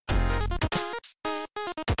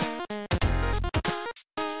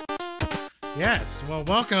Yes. Well,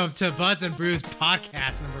 welcome to Buds and Brews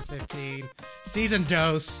podcast number 15, season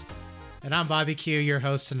dose. And I'm Bobby Q, your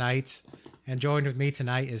host tonight. And joined with me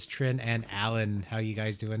tonight is Trin and Alan. How you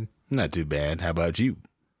guys doing? Not too bad. How about you?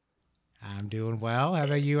 I'm doing well. How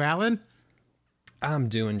about you, Alan? I'm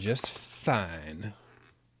doing just fine.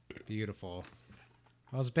 Beautiful.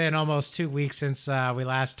 Well, it's been almost 2 weeks since we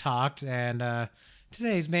last talked, and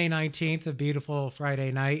today's May 19th, a beautiful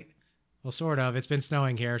Friday night. Well, sort of. It's been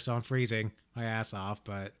snowing here, so I'm freezing my ass off,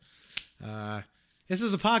 but this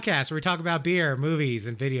is a podcast where we talk about beer, movies,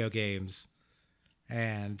 and video games.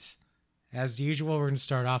 And as usual, we're going to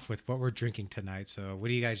start off with what we're drinking tonight. So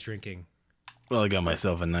what are you guys drinking? Well, I got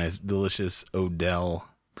myself a nice, delicious Odell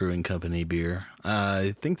Brewing Company beer.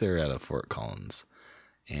 I think they're out of Fort Collins.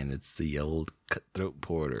 And it's the old Cutthroat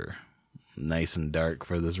Porter. Nice and dark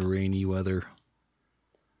for this rainy weather.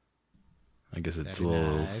 I guess it's Very a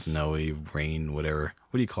little nice. snowy, rain, whatever.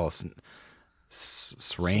 What do you call it? Rain?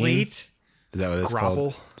 Sleet? Is that what it's Grapple.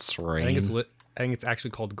 called? Srain. I think it's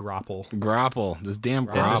actually called Grapple. Grapple. This damn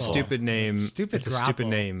Grapple. grapple. It's a stupid name. It's a It's a Grapple. stupid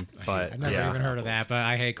name, but I've never yeah. even heard of that, but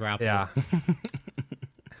I hate grapple. Yeah.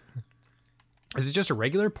 Is it just a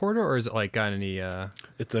regular porter, or is it like got any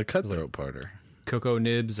It's a Cutthroat Porter. cocoa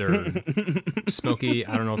nibs or smoky?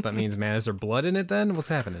 I don't know what that means, man. Is there blood in it then? What's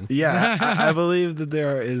happening? Yeah, I believe that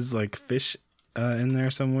there is like fish in there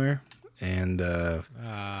somewhere. And no,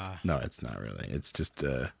 it's not really. It's just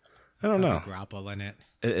I don't know. Grapple in it.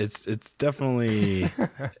 It's definitely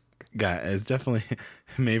it's definitely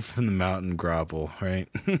made from the mountain grapple, right?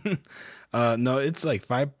 No, it's like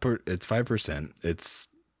 5%. It's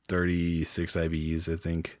 36 IBUs, I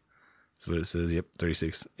think. That's what it says. Yep,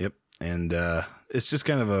 36. Yep. And it's just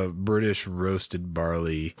kind of a British roasted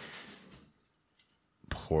barley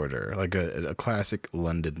porter, like a classic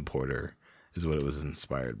London porter is what it was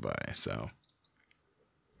inspired by. So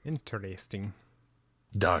Interesting.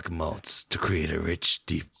 dark malts to create a rich,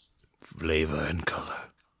 deep flavor and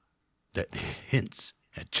color that hints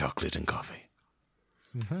at chocolate and coffee.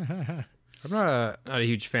 I'm not a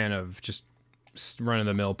huge fan of just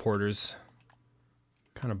run-of-the-mill porters.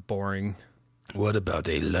 Kind of boring. What about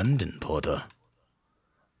a London porter?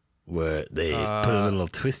 Where they put a little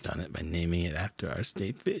twist on it by naming it after our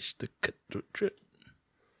state fish, the cutthroat trip.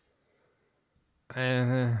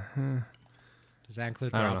 Does that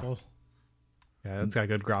include I don't grapple? Yeah, it's got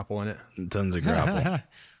good grapple in it. Tons of grapple.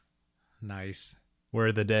 Nice. Word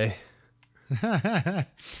of the day. What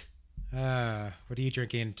are you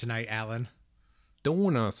drinking tonight, Alan?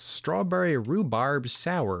 Doing a strawberry rhubarb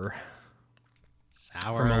sour.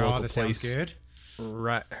 Sour. From a Oh, local that sounds place. good.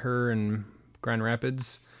 Right, her in Grand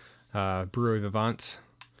Rapids, Brewery Vivant.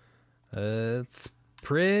 It's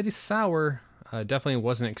pretty sour. Definitely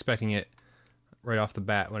wasn't expecting it right off the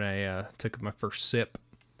bat when I took my first sip,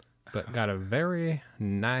 but got a very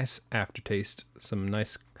nice aftertaste. Some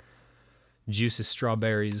nice juicy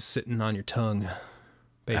strawberries sitting on your tongue,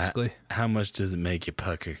 basically. How much does it make you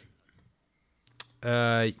pucker?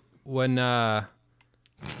 When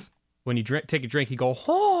you take a drink, you go,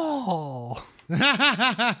 oh.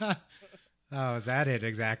 Oh, is that it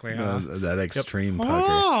exactly? Huh? That extreme pucker.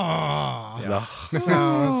 Oh.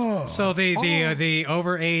 So the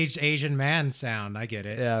overaged Asian man sound. I get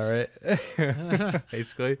it. Yeah, right.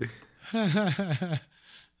 Basically.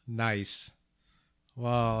 Nice.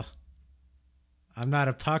 Well, I'm not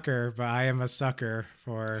a pucker, but I am a sucker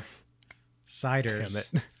for ciders.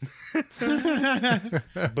 Damn it.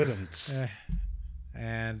 But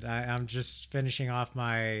And I'm just finishing off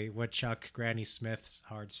my Woodchuck Granny Smith's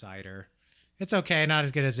hard cider. It's okay, not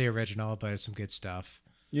as good as the original, but it's some good stuff.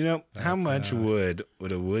 you know, how much wood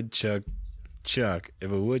would a woodchuck chuck if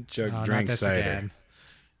a woodchuck Oh, drank not this cider? again.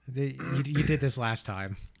 You did this last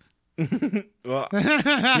time. Well, you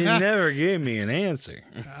never gave me an answer.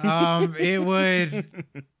 A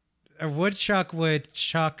woodchuck would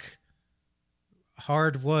chuck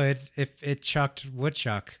hard wood if it chucked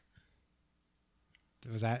woodchuck.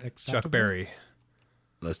 Was that acceptable? Chuck Berry.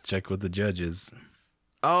 Let's check with the judges.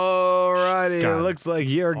 Alrighty, God. it looks like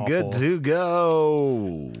you're good Awful. to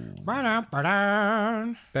go. Ba-dum,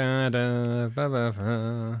 ba-dum.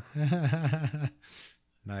 Ba-da-ba-ba-ba.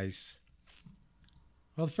 Nice.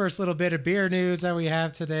 Well, the first little bit of beer news that we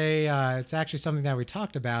have today, it's actually something that we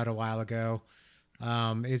talked about a while ago.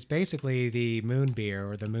 It's basically the Moon Beer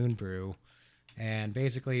or the Moon Brew. And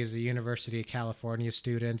basically, as the University of California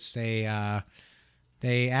students, they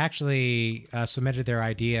actually submitted their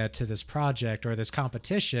idea to this project or this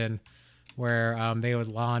competition where they would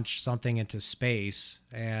launch something into space.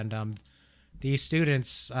 And these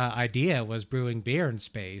students' idea was brewing beer in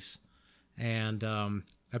space. And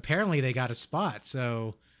apparently they got a spot.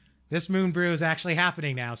 So this moon brew is actually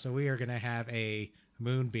happening now. So we are going to have a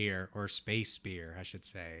moon beer, or space beer, I should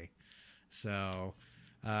say. So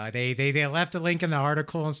they left a link in the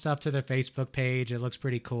article and stuff to their Facebook page. It looks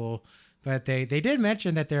pretty cool. But they did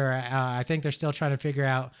mention that I think they're still trying to figure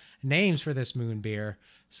out names for this moon beer.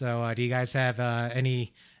 So do you guys have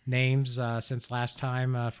any names since last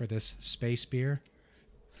time for this space beer?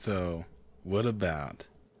 So, what about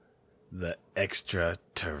the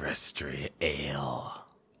extraterrestrial ale?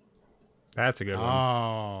 That's a good one.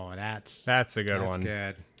 Oh, that's a good one.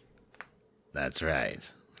 Good. That's right.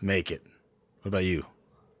 Make it. What about you,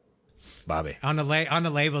 Bobby? On the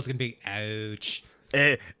label, it's gonna be ouch.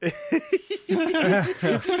 Eh.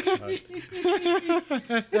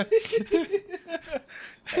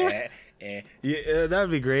 Yeah, that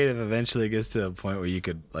would be great if eventually it gets to a point where you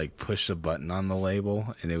could like push a button on the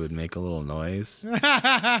label and it would make a little noise,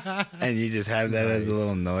 and you just have that as a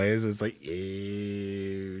little noise. It's like,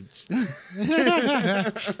 ouch.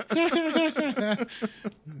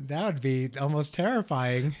 That would be almost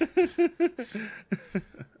terrifying.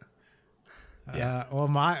 Yeah. Well,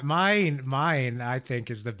 mine, I think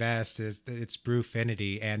is the best. It's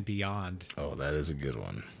Brewfinity and Beyond. Oh, that is a good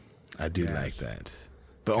one. I do like Yes. that.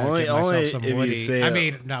 But Gotta only get myself if some you Woody. say I it-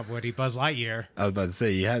 mean, not Woody, Buzz Lightyear. I was about to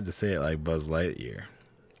say you have to say it like Buzz Lightyear.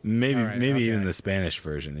 Maybe All right, even okay. the Spanish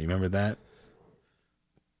version. You remember that?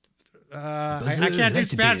 I can't do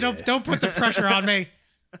Spanish. Don't put the pressure on me.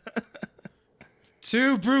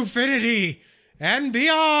 To Brewfinity and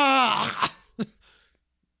Beyond.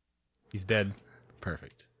 He's dead.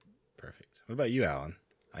 Perfect. What about you, Alan?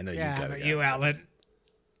 I know Yeah, you got but it. you, Outlet.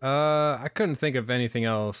 I couldn't think of anything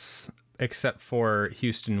else except for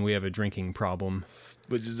Houston. We have a drinking problem.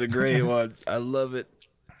 Which is a great one. I love it.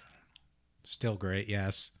 Still great,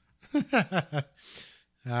 yes.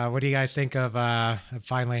 What do you guys think of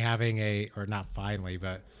finally having or not finally,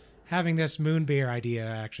 but having this moon beer idea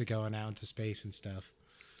actually going out into space and stuff?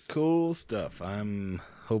 Cool stuff. I'm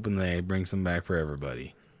hoping they bring some back for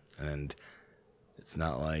everybody. And it's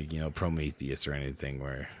not like, Prometheus or anything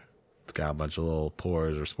where it's got a bunch of little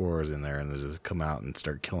pores or spores in there and they just come out and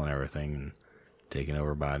start killing everything and taking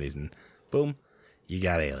over bodies, and boom, you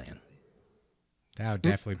got Alien. That would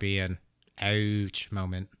definitely be an ouch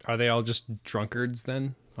moment. Are they all just drunkards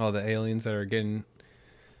then? All the aliens that are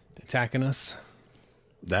attacking us,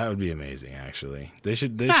 That would be amazing, actually. They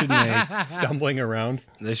should make stumbling around.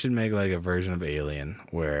 they should make like a version of Alien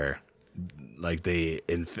where like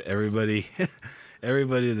everybody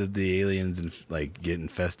everybody that the aliens like get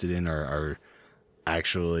infested in are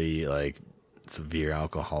actually like severe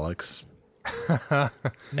alcoholics.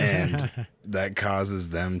 And that causes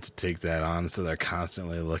them to take that on, so they're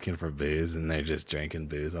constantly looking for booze and they're just drinking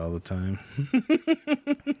booze all the time.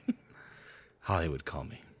 Hollywood, call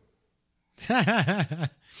me.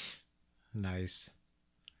 Nice.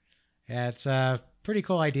 Yeah, it's a pretty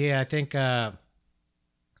cool idea. I think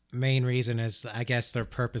main reason is, I guess their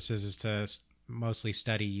purposes is to mostly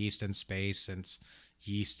study yeast in space, since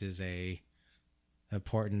yeast is a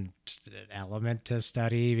important element to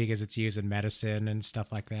study because it's used in medicine and stuff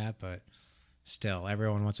like that. But still,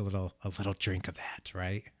 everyone wants a little drink of that,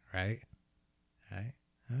 right? Right?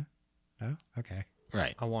 Huh? No? Okay.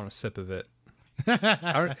 Right. I want a sip of it.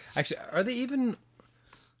 Are they even?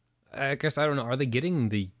 I guess I don't know. Are they getting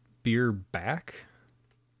the beer back?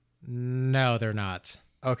 No, they're not.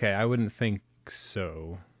 Okay, I wouldn't think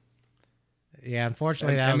so. Yeah,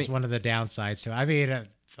 unfortunately, I that was mean- one of the downsides. So, I mean,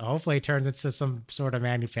 hopefully it turns into some sort of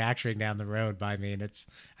manufacturing down the road. But I mean,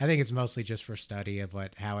 I think it's mostly just for study of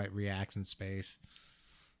how it reacts in space.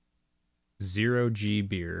 0G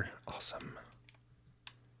beer, awesome.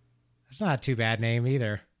 It's not a too bad name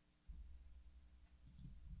either.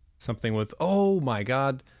 Something with, oh my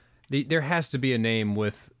god, there has to be a name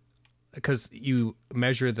with, because you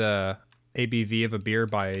measure the ABV of a beer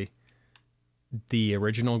by the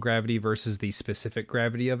original gravity versus the specific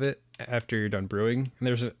gravity of it after you're done brewing. And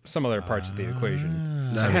there's some other parts of the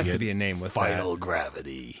equation. There That'd has be to good. be a name with Final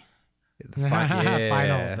Gravity. that.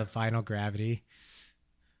 Yeah. the final gravity.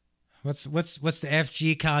 What's the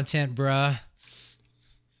FG content, bruh?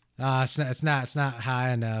 It's not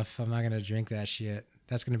high enough. I'm not gonna drink that shit.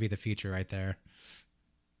 That's gonna be the future right there.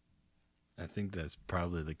 I think that's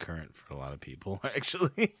probably the current for a lot of people,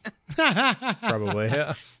 actually. Probably,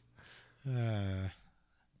 yeah.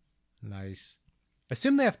 Nice. I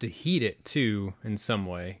assume they have to heat it too in some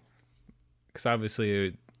way, because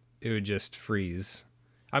obviously it would just freeze.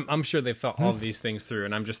 I'm sure they thought all of these things through,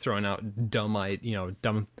 and I'm just throwing out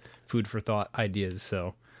dumb food for thought ideas.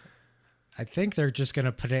 So I think they're just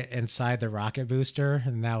gonna put it inside the rocket booster,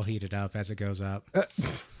 and that'll heat it up as it goes up.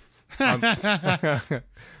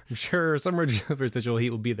 I'm sure some residual heat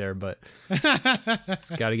will be there, but it's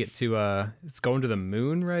got to get to it's going to the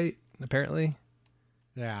moon, right? Apparently.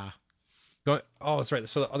 Yeah. Oh, that's right.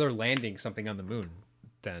 So they're landing something on the moon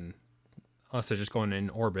then, unless they're just going in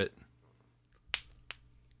orbit.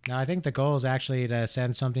 No, I think the goal is actually to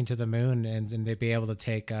send something to the moon and they'd be able to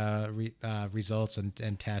take results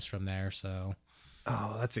and test from there. So,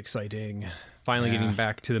 oh, that's exciting! Finally getting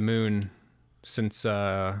back to the moon since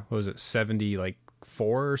what was it,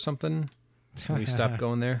 74 or something? We stopped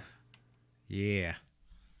going there. Yeah.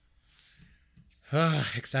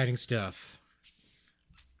 Exciting stuff.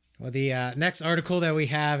 Well, the next article that we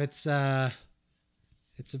have, it's about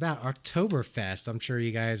Oktoberfest. I'm sure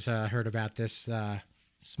you guys heard about this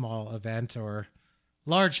small event or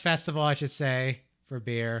large festival, I should say, for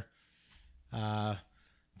beer. But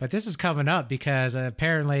this is coming up because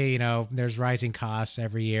apparently, there's rising costs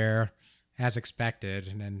every year as expected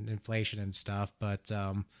and inflation and stuff. But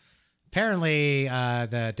apparently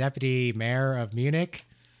the deputy mayor of Munich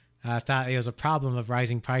thought it was a problem of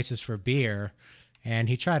rising prices for beer. And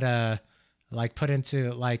he tried to put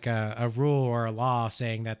into a rule or a law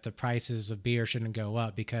saying that the prices of beer shouldn't go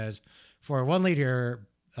up because for 1 liter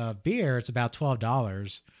of beer, it's about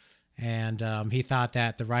 $12. And he thought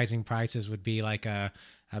that the rising prices would be like a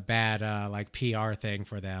bad PR thing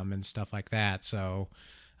for them and stuff like that. So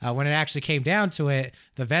when it actually came down to it,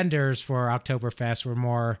 the vendors for Oktoberfest were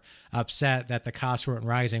more upset that the costs weren't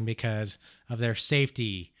rising because of their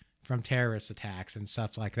safety from terrorist attacks and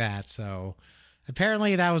stuff like that. So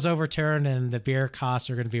apparently that was overturned and the beer costs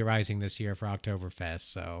are going to be rising this year for Oktoberfest.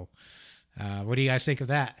 So what do you guys think of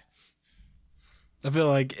that? I feel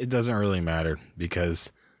like it doesn't really matter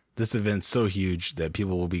because this event's so huge that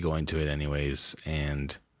people will be going to it anyways.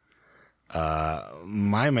 And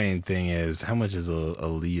my main thing is, how much is a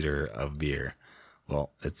liter of beer?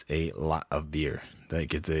 Well, it's a lot of beer.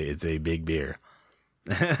 Like it's a big beer.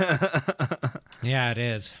 Yeah, it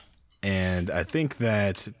is. And I think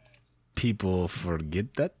that people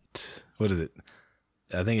forget that. What is it?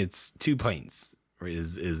 I think it's 2 pints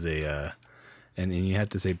is a and you have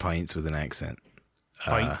to say pints with an accent.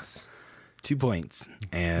 Pints. 2 points.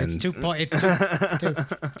 And It's 2 points.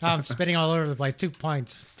 I'm spitting all over the place. 2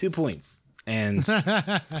 points. 2 points. And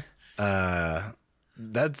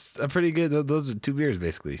that's a pretty good. Those are 2 beers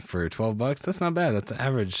basically for $12. That's not bad. That's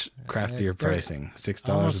average craft beer pricing. $6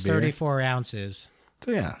 Almost a beer. 34 ounces. So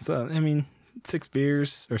yeah. So I mean, 6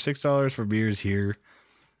 beers or $6 for beers here.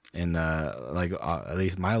 And at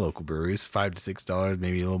least my local breweries, $5 to $6,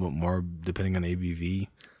 maybe a little bit more depending on ABV.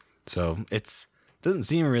 So doesn't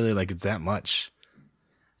seem really like it's that much.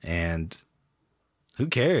 And who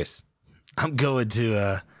cares? I'm going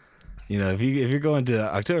to if you're going to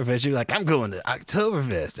Oktoberfest, you're like, I'm going to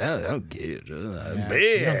Oktoberfest. I don't get it.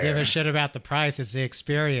 Beer. You don't give a shit about the price. It's the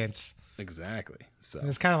experience. Exactly. So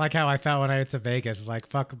It's kind of like how I felt when I went to Vegas. It's like,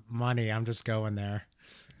 fuck money. I'm just going there.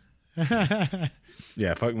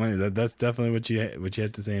 yeah, fuck money. That's definitely what you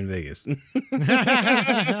have to say in Vegas.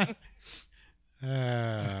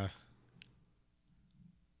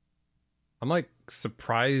 I'm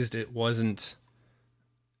surprised it wasn't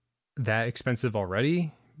that expensive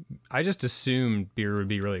already. I just assumed beer would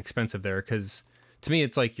be really expensive there because to me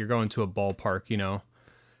it's like you're going to a ballpark,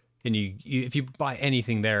 and you if you buy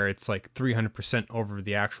anything there, it's like 300% over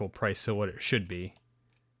the actual price of what it should be.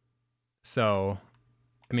 So,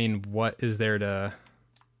 I mean, what is there to?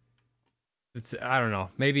 I don't know.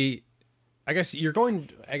 Maybe, I guess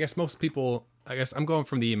most people. I guess I'm going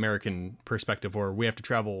from the American perspective where we have to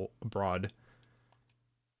travel abroad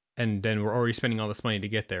and then we're already spending all this money to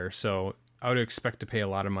get there. So I would expect to pay a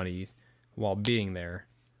lot of money while being there.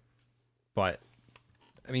 But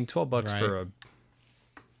I mean, $12 for a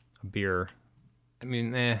beer. I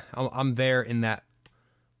mean, I'm there in that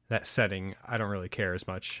setting. I don't really care as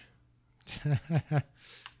much.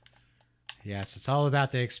 Yes, it's all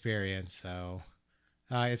about the experience. So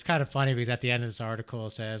it's kind of funny because at the end of this article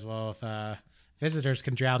it says, well, if visitors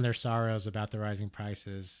can drown their sorrows about the rising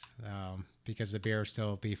prices because the beer will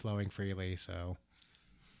still be flowing freely. So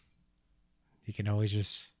you can always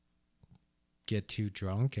just get too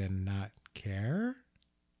drunk and not care.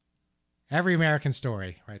 Every American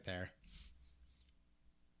story right there.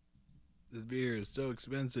 This beer is so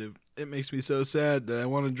expensive. It makes me so sad that I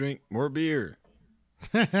want to drink more beer.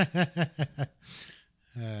 Well,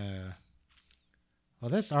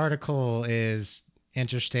 this article is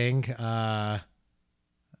interesting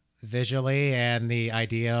visually and the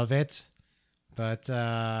idea of it, but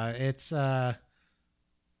it's there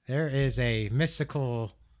is a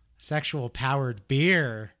mystical sexual powered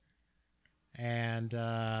beer, and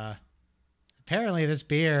apparently this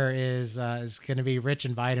beer is going to be rich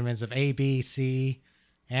in vitamins of A, B, C,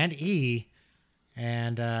 and E,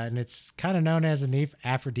 and it's kind of known as an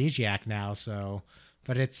aphrodisiac now. So,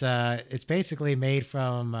 but it's basically made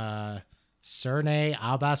from Cernay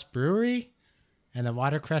Albas Brewery and the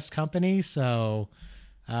Watercress Company. So,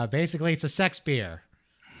 basically, it's a sex beer.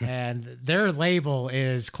 And their label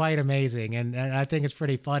is quite amazing. And I think it's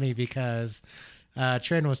pretty funny because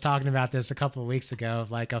Trin was talking about this a couple of weeks ago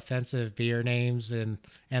of like offensive beer names and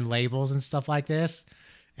labels and stuff like this.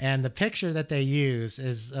 And the picture that they use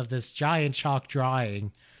is of this giant chalk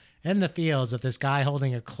drawing in the fields of this guy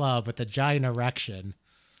holding a club with a giant erection.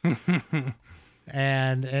 and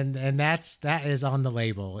that is on the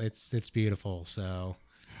label. It's beautiful. So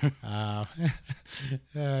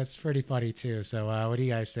it's pretty funny too. So what do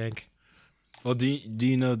you guys think? Well, do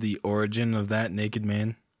you know the origin of that naked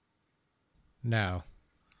man? No.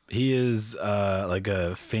 He is like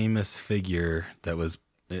a famous figure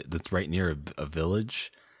that's right near a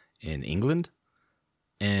village in England,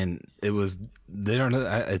 and they don't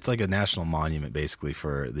know. It's like a national monument basically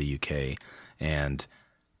for the UK, and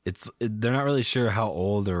they're not really sure how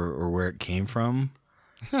old or where it came from.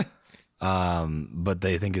 But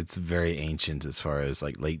they think it's very ancient as far as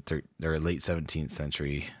like late 17th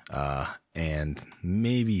century, and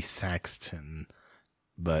maybe Saxon,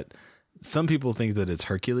 but some people think that it's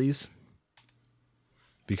Hercules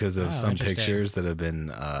because of some pictures that have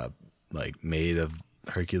been like made of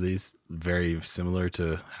Hercules, very similar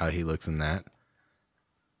to how he looks in that,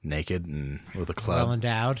 naked and with a club. Well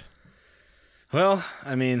endowed. Well,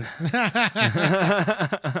 I mean,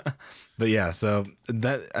 but yeah, so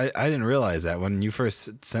that I didn't realize that when you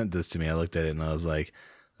first sent this to me. I looked at it and I was like,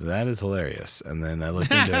 that is hilarious. And then I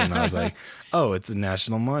looked into it and I was like, oh, it's a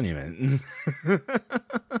national monument.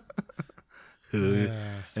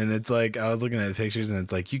 And it's like, I was looking at pictures and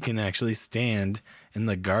it's like, you can actually stand in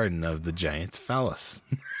the garden of the giant's phallus.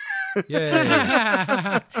 Yay.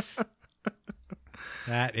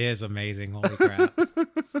 That is amazing. Holy crap.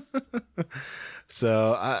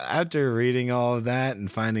 So after reading all of that and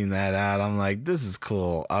finding that out, I'm like, this is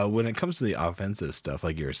cool. When it comes to the offensive stuff,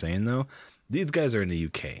 like you were saying, though, these guys are in the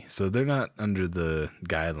UK, so they're not under the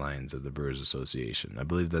guidelines of the Brewers Association. I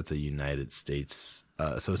believe that's a United States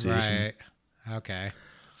association. Right. Okay.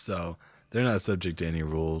 So they're not subject to any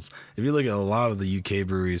rules. If you look at a lot of the UK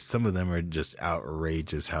breweries, some of them are just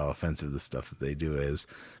outrageous how offensive the stuff that they do is.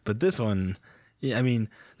 But this one, yeah, I mean,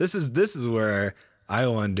 this is where I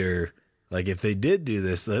wonder, like, if they did do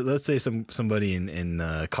this, let's say somebody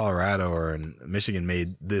in Colorado or in Michigan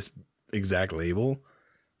made this exact label,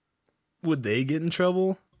 would they get in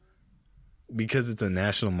trouble because it's a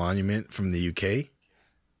national monument from the UK?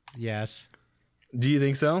 Yes. Do you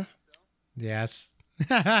think so? Yes.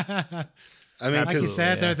 I mean, like you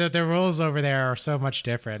said, yeah. the rules over there are so much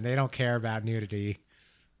different. They don't care about nudity.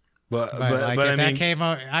 But Like I if mean, that came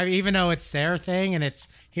out, even though it's their thing and it's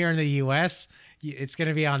here in the U.S., it's going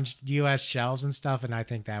to be on U.S. shelves and stuff, and I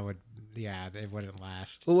think that would, it wouldn't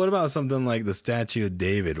last. well, what about something like the Statue of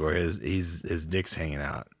David, where his dick's hanging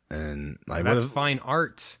out, and like That's fine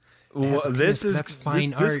art. well, That's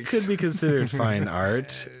fine this art. could be considered fine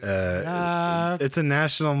art. It's a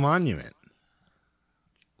national monument.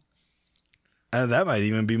 That might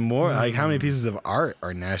even be more. Like, how many pieces of art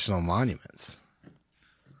are national monuments?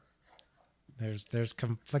 There's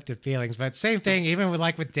conflicted feelings, but same thing. Even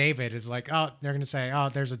with David, it's like, oh, they're gonna say, oh,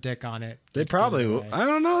 there's a dick on it. They probably will. I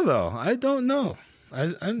don't know though. I don't know.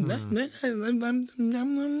 I'm not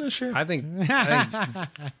sure. I think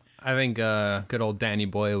good old Danny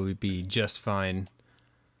Boyle would be just fine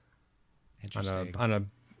Interesting. on a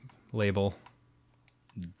label.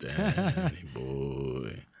 Danny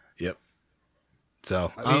boy. Yep.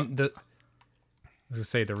 So I mean, I was gonna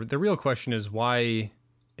say the real question is, why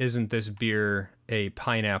isn't this beer a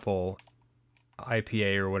pineapple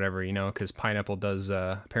IPA or whatever? You know, because pineapple does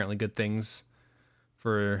apparently good things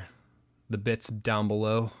for the bits down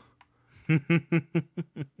below. well,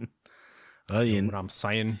 What I'm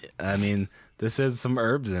saying. I mean, this has some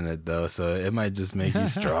herbs in it though, so it might just make you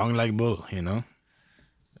strong like bull. You know.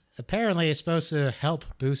 Apparently, it's supposed to help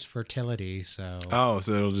boost fertility. So Oh,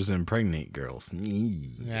 so it'll just impregnate girls.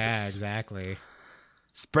 yeah, exactly.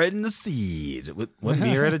 Spreading the seed with one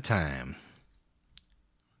beer at a time.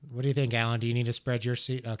 What do you think, Alan? Do you need to spread your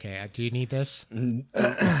seed? Okay, do you need this?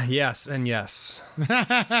 Yes, and yes.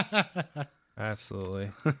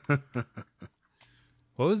 Absolutely.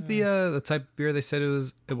 What was the type of beer they said it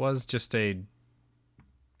was? It was just a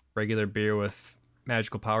regular beer with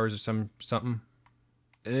magical powers or something.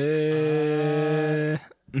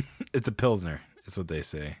 It's a Pilsner, is what they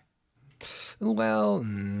say. Well,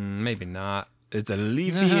 maybe not. It's a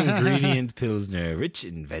leafy ingredient pilsner rich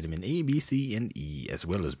in vitamin A, B, C, and E, as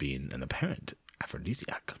well as being an apparent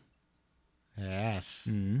aphrodisiac. Yes.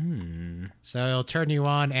 So it'll turn you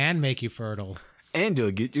on and make you fertile. And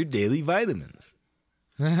you'll get your daily vitamins.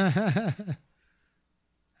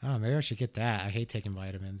 Oh, maybe I should get that. I hate taking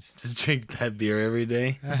vitamins. Just drink that beer every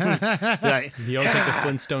day. Like, You don't take the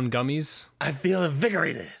Flintstone gummies? I feel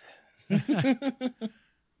invigorated.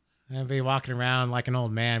 I'll be walking around like an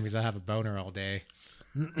old man because I have a boner all day.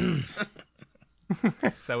 Is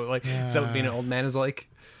that what being an old man is like?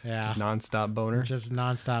 Yeah. Just nonstop boner? Just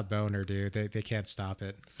nonstop boner, dude. They can't stop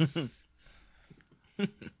it. Man,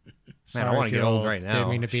 I want to get old right now. Didn't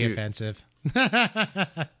mean to be Shoot. offensive.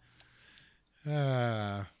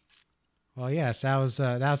 Well, yes, that was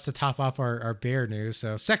to top off our beer news.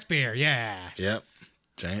 So, sex beer, yeah. Yep.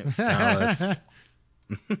 Giant phallus.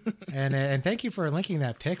 And thank you for linking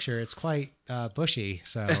that picture. It's quite bushy.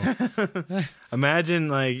 So,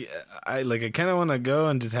 Imagine I kind of want to go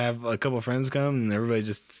and just have a couple friends come and everybody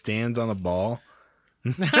just stands on a ball.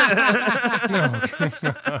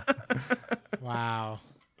 wow,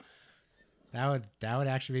 that would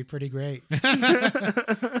actually be pretty great.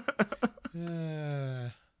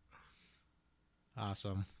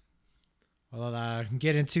 Awesome. Well,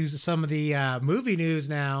 get into some of the movie news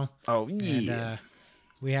now. Oh, yeah. And,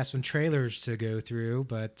 we have some trailers to go through,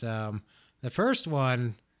 but the first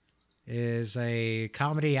one is a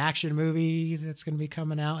comedy action movie that's going to be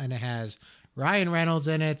coming out, and it has Ryan Reynolds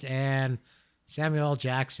in it and Samuel L.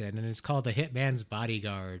 Jackson, and it's called The Hitman's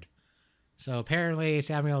Bodyguard. So apparently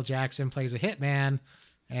Samuel L. Jackson plays a hitman,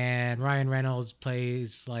 and Ryan Reynolds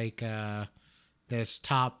plays like this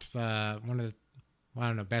top one of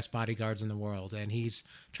the best bodyguards in the world, and he's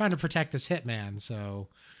trying to protect this hitman. So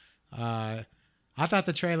I thought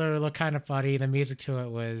the trailer looked kind of funny. The music to it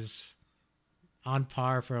was on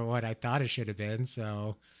par for what I thought it should have been.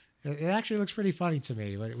 So it actually looks pretty funny to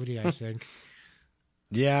me. What do you guys think?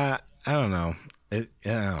 Yeah, I don't know. I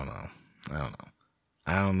don't know.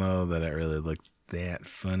 I don't know that it really looked that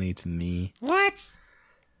funny to me. What?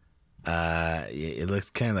 It looks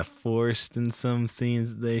kind of forced in some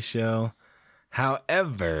scenes that they show.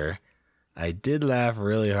 However, I did laugh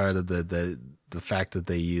really hard at the fact that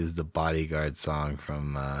they used the Bodyguard song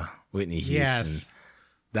from Whitney Houston. Yes.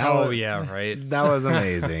 Yeah, right. That was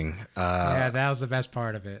amazing. Yeah, that was the best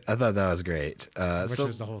part of it, I thought that was great. which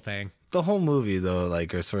was the whole thing. The whole movie, though,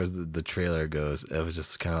 like as far as the trailer goes, it was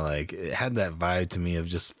just kind of like it had that vibe to me of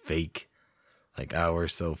just fake. Like, oh, we're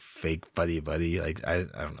so fake, buddy. Like, I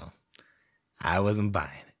don't know. I wasn't buying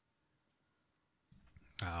it.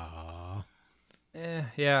 Oh,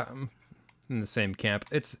 Yeah, I'm in the same camp.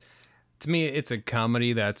 To me, it's a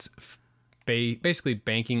comedy that's basically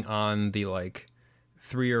banking on the like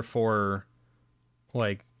 3 or 4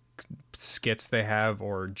 like skits they have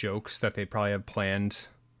or jokes that they probably have planned,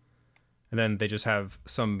 and then they just have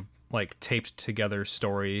some like taped together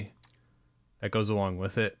story that goes along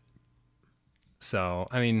with it. So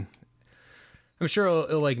I mean, I'm sure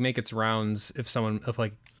it'll like make its rounds if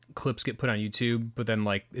like clips get put on YouTube, but then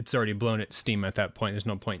like it's already blown its steam at that point. There's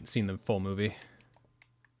no point in seeing the full movie.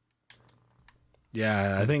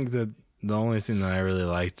 Yeah, I think that the only scene that I really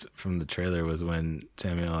liked from the trailer was when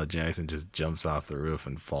Samuel L. Jackson just jumps off the roof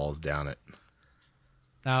and falls down it.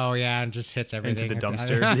 oh yeah, and just hits everything Into the at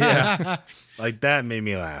dumpster. Yeah, like that made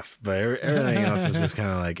me laugh, but everything else was just kind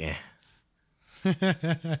of like, eh.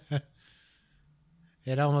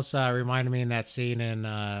 It almost reminded me in that scene in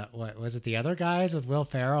what was it, The Other Guys with Will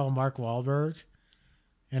Ferrell and Mark Wahlberg,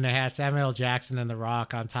 and they had Samuel L. Jackson and The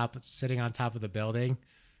Rock sitting on top of the building,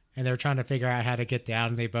 and they were trying to figure out how to get down,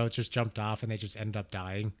 and they both just jumped off, and they just ended up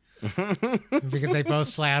dying because they both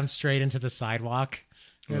slammed straight into the sidewalk.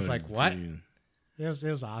 It was like, what? It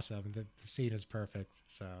was awesome. The scene is perfect.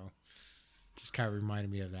 So just kind of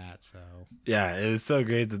reminded me of that. So Yeah, it was so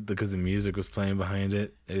great because the music was playing behind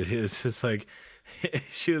it. It was just like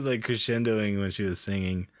she was like crescendoing when she was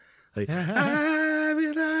singing, like I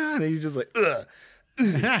belong. And he's just like, ugh.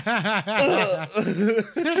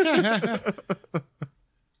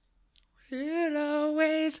 we'll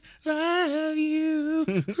always love you.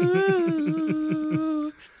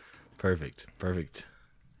 Ooh. Perfect.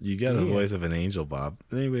 You got the voice of an angel, Bob.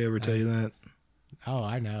 Did anybody ever tell you that? Oh,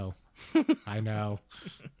 I know. I know.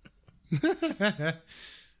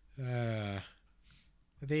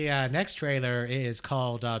 The next trailer is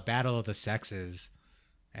called Battle of the Sexes.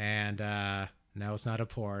 And no, it's not a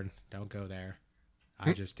porn. Don't go there.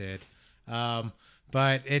 I just did.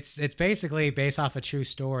 But it's basically based off a true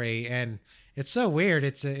story. And it's so weird.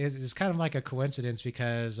 It's kind of like a coincidence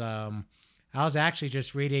because I was actually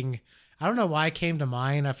just reading. I don't know why it came to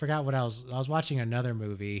mind. I forgot what I was watching another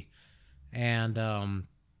movie, and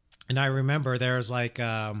I remember there was like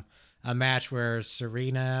a match where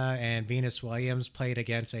Serena and Venus Williams played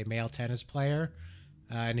against a male tennis player,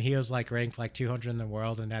 and he was like ranked like 200 in the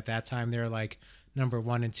world, and at that time they were like number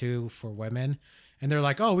 1 and 2 for women, and they're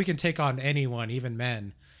like, oh, we can take on anyone, even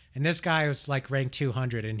men. And this guy was like ranked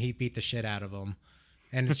 200, and he beat the shit out of him.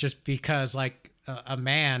 And it's just because like a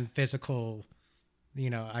man physical,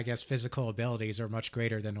 I guess physical abilities are much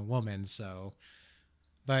greater than a woman. So,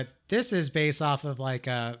 but this is based off of like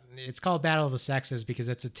it's called Battle of the Sexes because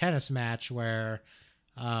it's a tennis match where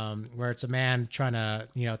it's a man trying to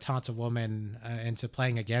taunt a woman into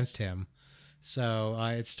playing against him. So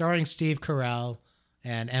it's starring Steve Carell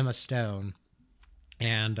and Emma Stone,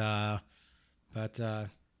 and but I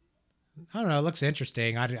don't know. It looks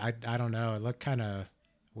interesting. I don't know. It looked kind of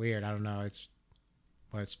weird. I don't know. It's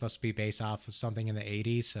supposed to be based off of something in the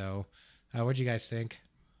 80s. So what do you guys think?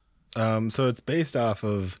 So it's based off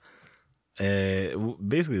of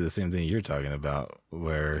basically the same thing you're talking about,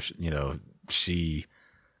 where she,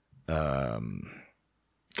 God,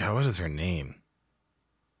 what is her name?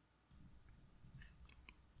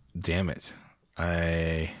 Damn it,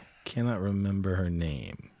 I cannot remember her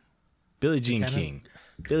name. Billie Jean King.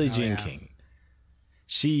 Billie Jean King.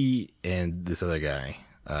 She and this other guy,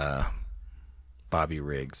 Bobby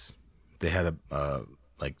Riggs, they had a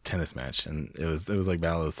like tennis match, and it was like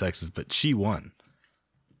Battle of the Sexes, but she won.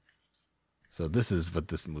 So this is what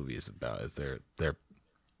this movie is about: is their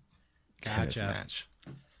tennis match,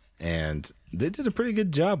 and they did a pretty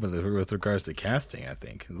good job with regards to casting. I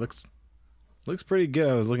think it looks pretty good.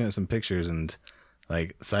 I was looking at some pictures and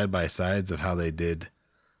like side by sides of how they did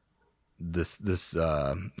this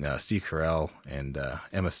Steve Carell and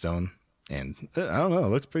Emma Stone, and I don't know, it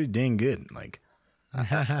looks pretty dang good. Like I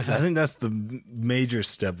think that's the major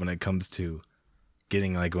step when it comes to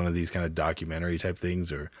getting like one of these kind of documentary type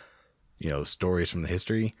things, or stories from the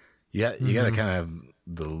history. You got to kind of have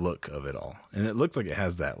the look of it all, and it looks like it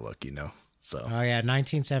has that look, So Oh yeah,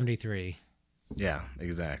 1973. Yeah,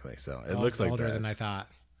 exactly. So it looks like older that. than I thought.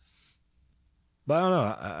 But I don't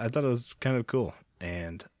know. I thought it was kind of cool,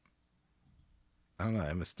 and I don't know.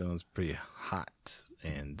 Emma Stone's pretty hot,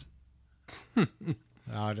 and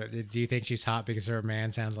Oh, do you think she's hot because her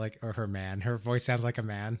voice sounds like a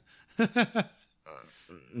man?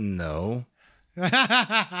 no. I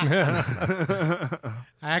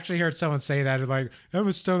actually heard someone say that, like,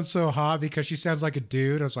 Emma Stone's so hot because she sounds like a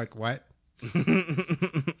dude. I was like, what?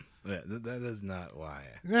 Yeah, that is not why.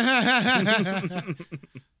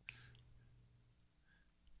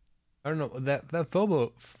 I don't know, that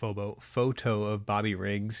photo of Bobby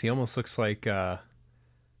Riggs. He almost looks like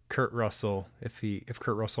Kurt Russell if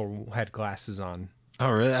Kurt Russell had glasses on. Oh,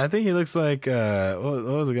 really? I think he looks like what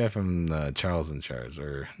was the guy from Charles in Charge,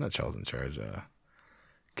 or not Charles in Charge?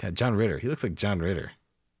 God, John Ritter. He looks like John Ritter.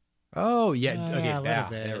 Oh yeah, okay, yeah, a little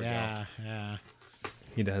bit. There we Yeah.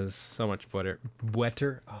 He does so much wetter.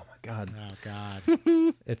 Oh my god. Oh god.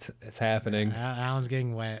 It's happening. Alan's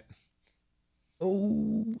getting wet.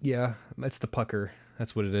 Oh yeah, that's the pucker.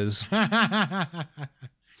 That's what it is.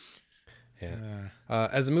 Yeah.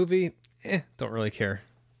 As a movie, don't really care.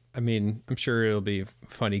 I mean, I'm sure it'll be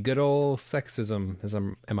funny. Good old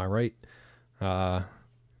sexism, am I right?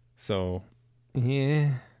 So yeah,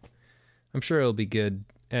 I'm sure it'll be good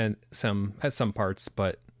and at some parts,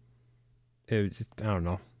 but I don't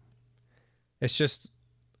know. It's just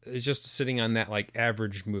sitting on that like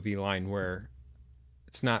average movie line where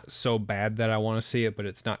it's not so bad that I want to see it, but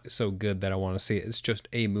it's not so good that I want to see it. It's just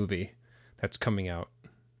a movie that's coming out.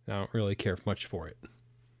 I don't really care much for it.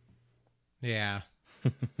 Yeah.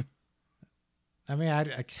 I mean, I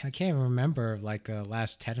can't even remember like the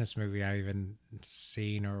last tennis movie I even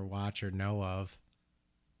seen or watched or know of.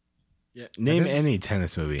 Yeah. Name any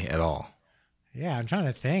tennis movie at all. Yeah, I'm trying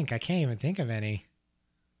to think. I can't even think of any.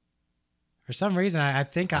 For some reason, I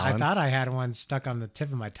think I thought I had one stuck on the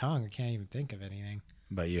tip of my tongue. I can't even think of anything.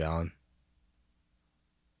 What about you, Alan?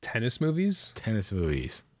 Tennis movies? Tennis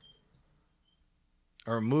movies.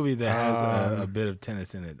 Or a movie that has a bit of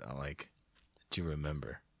tennis in it, like, that you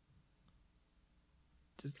remember.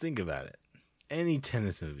 Just think about it. Any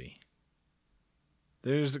tennis movie.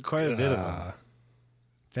 There's quite a bit of them.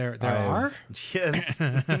 There are? Yes.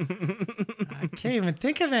 I can't even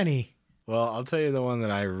think of any. Well, I'll tell you the one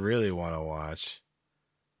that I really want to watch.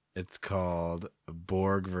 It's called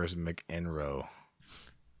Borg versus McEnroe.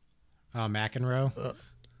 Oh, McEnroe?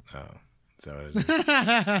 Oh, is that what it is?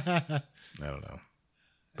 I don't know.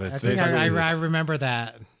 But it's I remember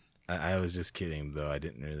that. I was just kidding, though. I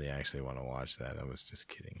didn't really actually want to watch that. I was just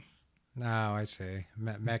kidding. Oh, I see.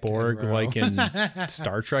 Mech Borg, and Ro. like in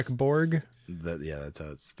Star Trek Borg. That's how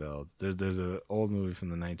it's spelled. There's an old movie from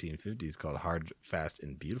the 1950s called Hard, Fast,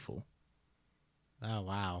 and Beautiful. Oh,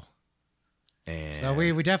 wow. And So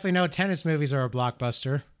we definitely know tennis movies are a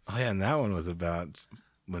blockbuster. oh yeah, and that one was about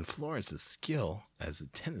when Florence's skill as a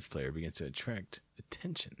tennis player begins to attract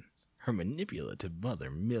attention. Her manipulative mother,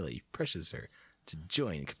 Millie, pressures her to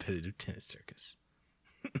join competitive tennis circus.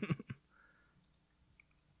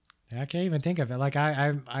 I can't even think of it. Like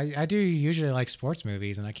I do usually like sports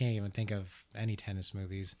movies, and I can't even think of any tennis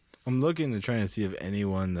movies. I'm looking to try and see if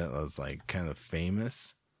anyone that was like kind of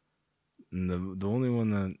famous. And the only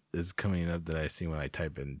one that is coming up that I see when I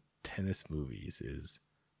type in tennis movies is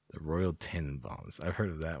the Royal Tenenbaums. I've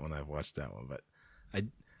heard of that one. I've watched that one, but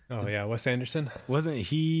Oh yeah, Wes Anderson. wasn't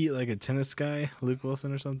he like a tennis guy, Luke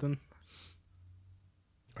Wilson or something?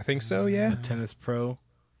 I think so. Yeah. A tennis pro.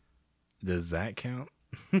 Does that count?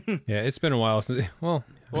 Yeah. It's been a while since. Well,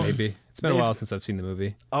 maybe it's been a while since I've seen the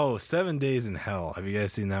movie. Oh, 7 Days in Hell. Have you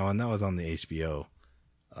guys seen that one? That was on the HBO.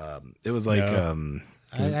 It was like No.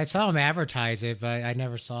 I saw him advertise it, but I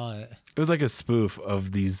never saw it. it was like a spoof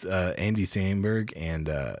of these Andy Samberg and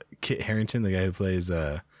Kit Harington, the guy who plays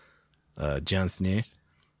Jon Snow.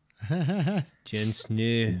 Jen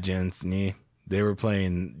Snow. Jon Snow. They were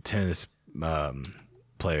playing tennis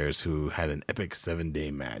players who had an epic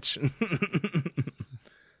 7-day match.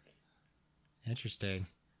 Interesting.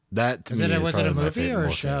 That to Was me it- is was it a probably my movie favorite, or a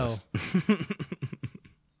most show? famous.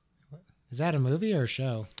 Is that a movie or a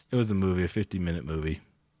show? It was a movie, a 50-minute movie,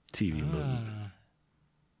 TV movie. Ah.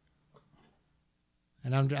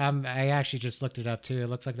 And I actually just looked it up too. It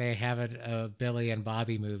looks like they have a Billy and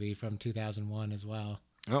Bobby movie from 2001 as well.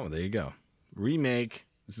 Oh, there you go. Remake.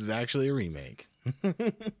 This is actually a remake.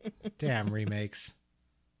 Damn remakes.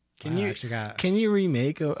 Can Wow, I you actually got can you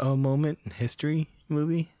remake a moment in history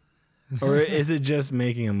movie, or is it just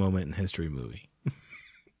making a moment in history movie?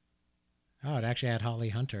 Oh, it actually had Holly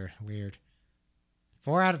Hunter. Weird.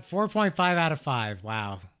 4.5 out of 5.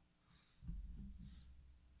 Wow.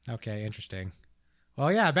 Okay, interesting.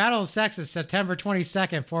 Well, yeah, Battle of the Sexes, September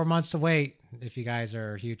 22nd, 4 months to wait. If you guys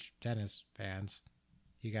are huge tennis fans,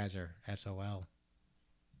 you guys are SOL.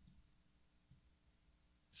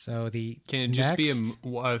 So Can it just next-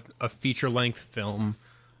 be a feature length film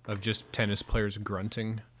of just tennis players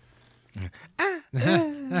grunting?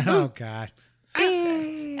 Oh God.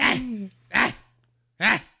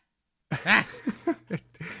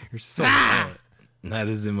 You're so right. That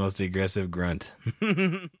is the most aggressive grunt.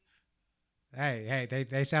 Hey,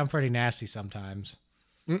 they sound pretty nasty sometimes.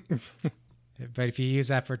 But if you use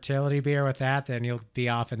that fertility beer with that, then you'll be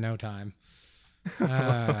off in no time.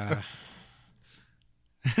 Well,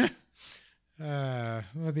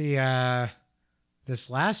 this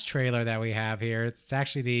last trailer that we have here, it's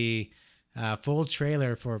actually the full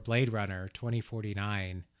trailer for Blade Runner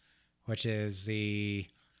 2049, which is the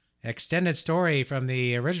extended story from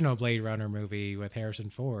the original Blade Runner movie with Harrison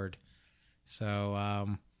Ford. So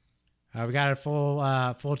we got a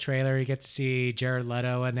full trailer. You get to see Jared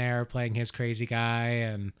Leto in there playing his crazy guy,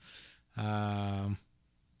 and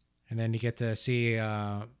then you get to see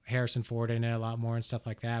Harrison Ford in it a lot more and stuff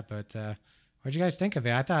like that. But what'd you guys think of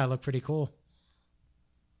it? I thought it looked pretty cool.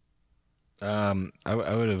 I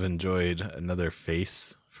would have enjoyed another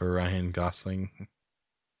face for Ryan Gosling.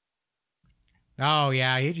 Oh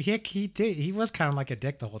yeah, he was kind of like a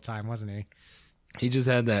dick the whole time, wasn't he? He just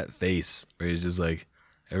had that face where he's just like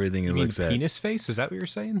everything he You mean looks at. penis face? Is that what you're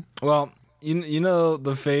saying? Well, you know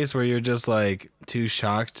the face where you're just like too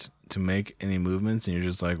shocked to make any movements, and you're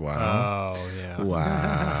just like, wow, Oh yeah.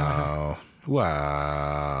 wow,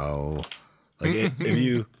 wow. Like if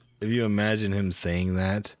you imagine him saying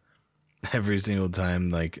that every single time,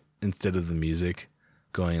 like instead of the music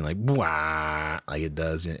going like wow, like it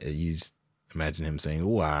does, you just imagine him saying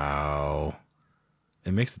wow.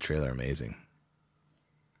 It makes the trailer amazing.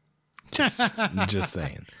 Just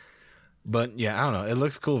saying. But yeah, I don't know. It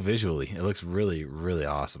looks cool visually. It looks really, really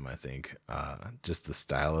awesome, I think. Just the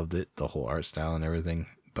style of it, the whole art style and everything.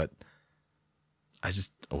 But I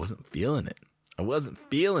wasn't feeling it. I wasn't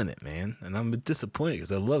feeling it, man. And I'm disappointed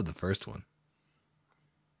because I love the first one.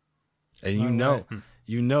 And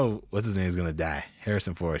you know what's his name is gonna die.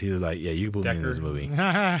 Harrison Ford. He was like, yeah, you can put me in this movie.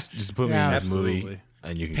 Just put me in this movie absolutely.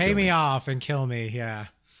 and you can Pay kill me off and kill me. Yeah.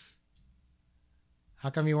 How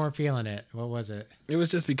come you weren't feeling it? What was it? It was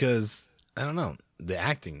just because I don't know the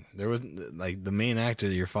acting. There was like the main actor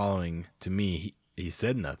that you're following. To me, he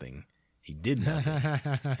said nothing. He did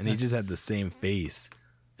nothing, and he just had the same face.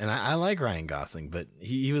 And I like Ryan Gosling, but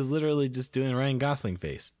he was literally just doing a Ryan Gosling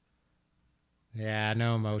face. Yeah,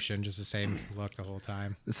 no emotion, just the same look the whole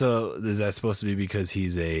time. So is that supposed to be because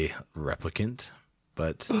he's a replicant?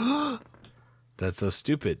 But that's so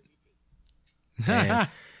stupid. And,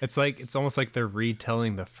 It's almost like they're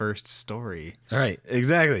retelling the first story. right,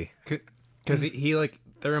 exactly. Because he like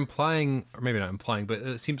they're implying, or maybe not implying, but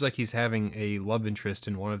it seems like he's having a love interest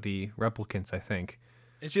in one of the replicants. I think.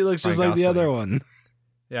 And she looks just Ryan like the Gosling. other one.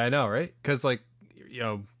 Yeah, I know, right? Because like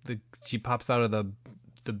she pops out of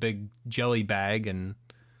the big jelly bag and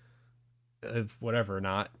whatever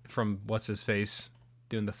not from what's his face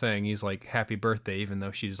doing the thing. He's like happy birthday, even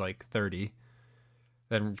though she's like 30.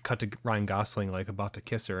 Then cut to Ryan Gosling like about to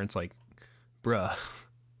kiss her, and it's like, bruh,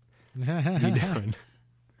 what are you doing?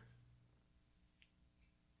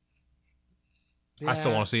 I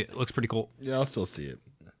still want to see it. It looks pretty cool. Yeah, I'll still see it.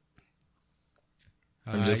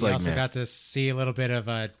 I'm You just like, also man. got to see a little bit of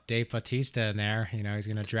Dave Bautista in there. You know, he's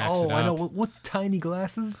gonna Drax it up. I know. What tiny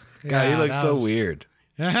glasses? God, he Yeah, looks that so was- weird.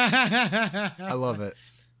 I love it.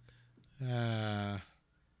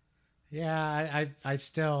 Yeah, I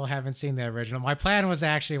still haven't seen the original. My plan was to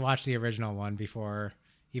actually watch the original one before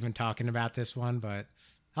even talking about this one, but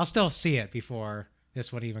I'll still see it before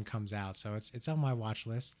this one even comes out. So it's on my watch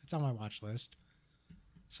list. It's on my watch list.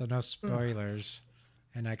 So no spoilers.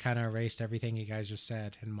 And I kind of erased everything you guys just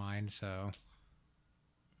said in mind. So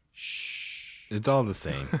It's all the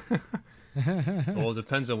same. Well, it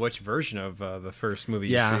depends on which version of the first movie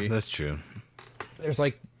you Yeah, see. that's true. There's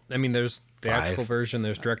like, there's the 5. actual version,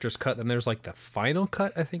 there's director's cut, then there's like the final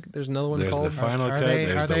cut. I think there's another one There's called. the final are cut. they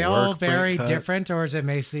There's are the they all work very cut. different, or is it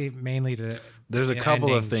mainly the? There's a the couple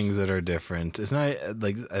of endings? things that are different. It's not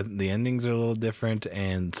like the endings are a little different,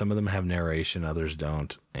 and some of them have narration, others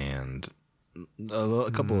don't, and a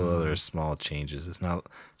couple of other small changes. It's not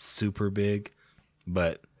super big,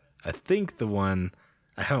 but I think the one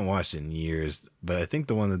I haven't watched in years, but I think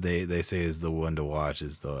the one that they say is the one to watch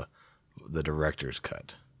is the director's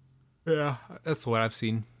cut. Yeah, that's what I've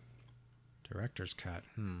seen. Director's cut.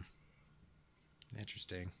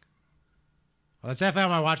 Interesting. Well, that's definitely on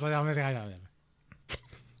my watch list.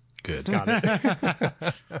 Good. Got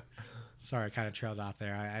it. Sorry, I kind of trailed off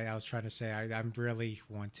there. I was trying to say I really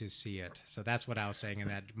want to see it. So that's what I was saying in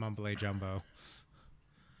that mumble jumbo.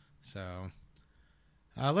 So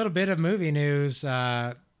a little bit of movie news.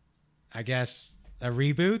 I guess a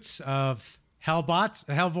reboot of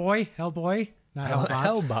Hellboy, not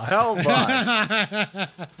Hellbot.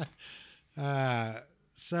 Hellbot.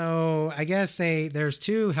 So I guess there's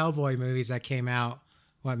 2 Hellboy movies that came out,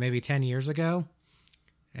 maybe 10 years ago,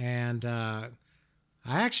 and I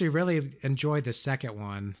actually really enjoyed the second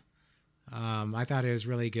one. I thought it was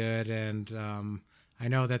really good, and I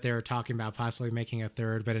know that they were talking about possibly making a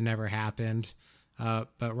third, but it never happened.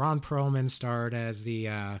 But Ron Perlman starred as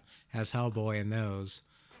as Hellboy in those,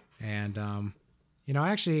 and I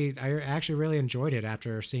actually really enjoyed it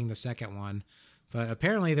after seeing the second one. But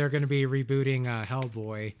apparently they're going to be rebooting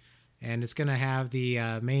Hellboy, and it's going to have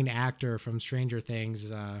the main actor from Stranger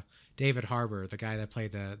Things, David Harbour, the guy that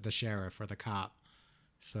played the sheriff or the cop.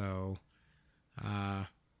 So, hard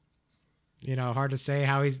to say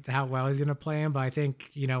how well he's going to play him, but I think,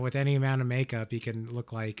 with any amount of makeup, he can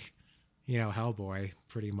look like, Hellboy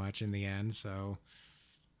pretty much in the end. So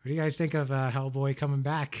what do you guys think of Hellboy coming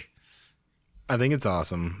back? I think it's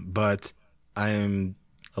awesome, but I'm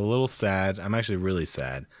a little sad. I'm actually really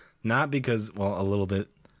sad. Not because, a little bit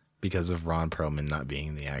because of Ron Perlman not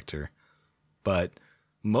being the actor, but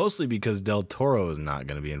mostly because Del Toro is not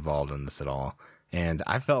going to be involved in this at all. And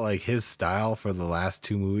I felt like his style for the last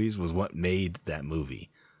 2 movies was what made that movie.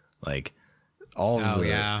 Like all of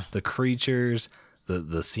the creatures,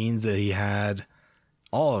 the scenes that he had,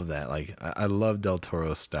 all of that. Like I love Del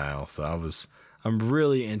Toro's style. So I'm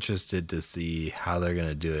really interested to see how they're going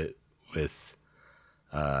to do it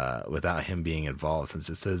without him being involved, since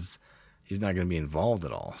it says he's not going to be involved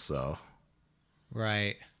at all. So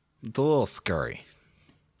Right. it's a little scurry.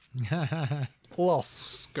 Little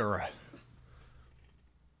scurry.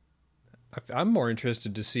 I'm more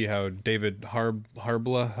interested to see how David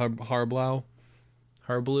Harblow,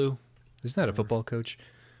 isn't that a football coach?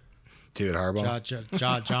 David Harbaugh.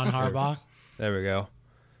 John Harbaugh. There we go.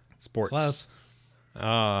 Sports. Close.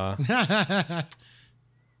 I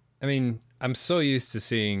mean, I'm so used to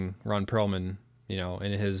seeing Ron Perlman,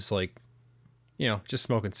 in his just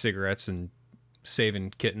smoking cigarettes and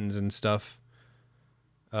saving kittens and stuff.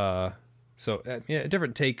 A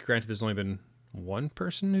different take. Granted, there's only been one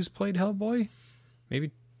person who's played Hellboy,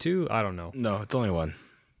 maybe 2. I don't know. No, it's only one.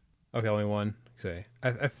 Okay, only one. Okay,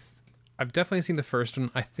 I've definitely seen the first one.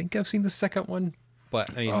 I think I've seen the second one, but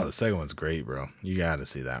I mean, Oh, the second one's great, bro. You got to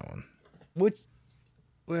see that one.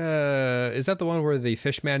 Is that the one where the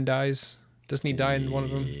fish man dies? Doesn't he die in one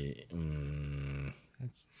of them?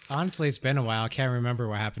 Honestly, it's been a while. I can't remember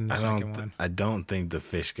what happened in the second one. I don't think the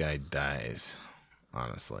fish guy dies.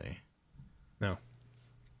 Honestly, No.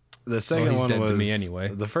 the second he's one dead to was me anyway.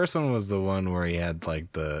 The first one was the one where he had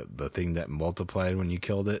like the thing that multiplied when you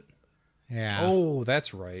killed it. Yeah. Oh,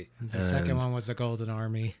 that's right. The second one was the Golden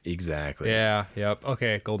Army. Exactly. Yeah. Yep.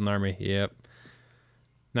 Okay. Golden Army. Yep.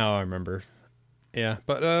 Now I remember. Yeah,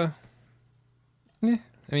 but I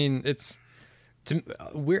mean, it's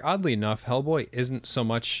weird. Oddly enough, Hellboy isn't so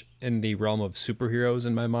much in the realm of superheroes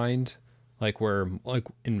in my mind, like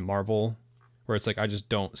in Marvel, where it's like I just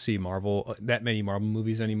don't see that many Marvel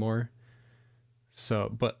movies anymore.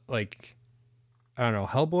 So, but like, I don't know,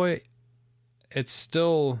 Hellboy, it's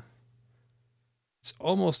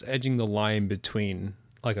almost edging the line between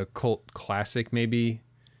like a cult classic maybe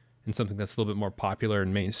and something that's a little bit more popular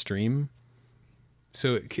and mainstream.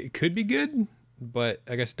 So it could be good, but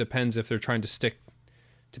I guess it depends if they're trying to stick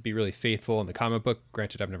to be really faithful in the comic book.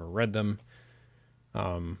 Granted, I've never read them.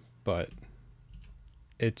 But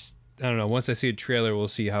I don't know. Once I see a trailer, we'll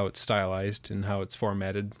see how it's stylized and how it's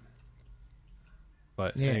formatted.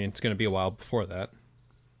 But Yeah. I mean, it's going to be a while before that.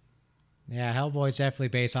 Yeah, Hellboy's definitely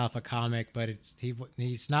based off a comic, but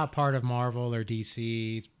he's not part of Marvel or DC.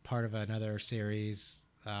 He's part of another series,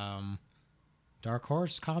 Dark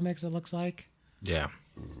Horse Comics. It looks like. Yeah.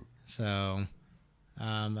 So,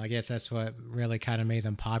 I guess that's what really kind of made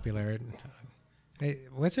them popular.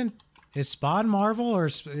 Is Spawn Marvel or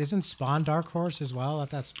isn't Spawn Dark Horse as well? I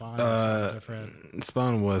thought Spawn was something different.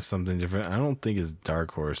 Spawn was something different. I don't think it's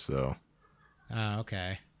Dark Horse though. Oh,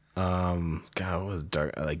 okay. God, what was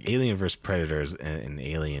Dark? Like Alien vs Predators and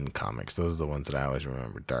Alien comics. Those are the ones that I always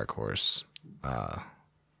remember. Dark Horse. Other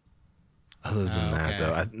than that,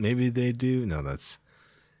 though, maybe they do. No,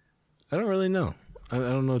 I don't really know. I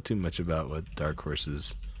don't know too much about what Dark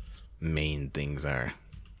Horse's main things are.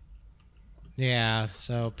 Yeah,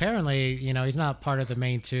 so apparently, he's not part of the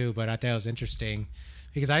main two, but I thought it was interesting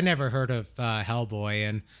because I never heard of Hellboy,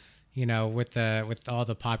 and with all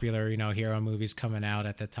the popular hero movies coming out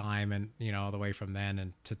at the time, and all the way from then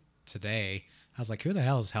and to today, I was like, who the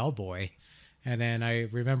hell is Hellboy? And then I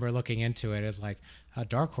remember looking into it as like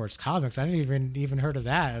Dark Horse Comics. I didn't even heard of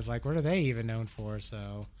that. I was like, what are they even known for?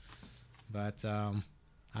 So, but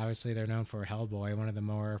obviously they're known for Hellboy, one of the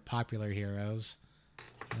more popular heroes.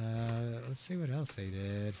 Let's see what else they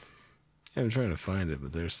did. Yeah, I'm trying to find it,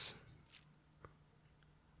 but let's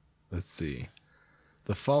see.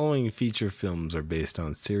 The following feature films are based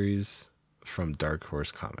on series from Dark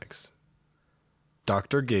Horse Comics.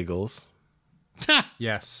 Dr. Giggles.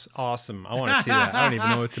 Yes, awesome. I want to see that. I don't even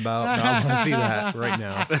know what it's about, but I want to see that right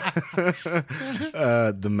now.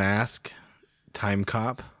 The Mask, Time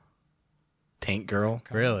Cop, Tank Girl,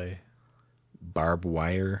 Really? Barbed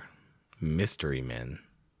Wire, Mystery Men.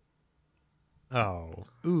 Oh.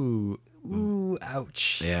 Ooh,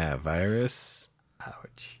 ouch. Yeah, Virus,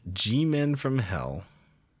 Ouch. G-Men from Hell,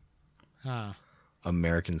 Huh.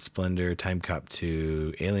 American Splendor, Time Cop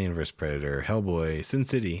 2, Alien vs Predator, Hellboy, Sin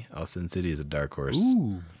City. Oh, Sin City is a Dark Horse.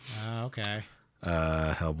 Ooh. Okay.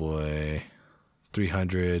 Hellboy,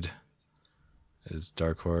 300 is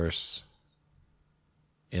Dark Horse.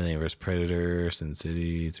 Alien vs Predator, Sin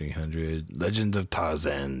City, 300. Legend of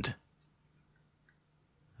Tarzan.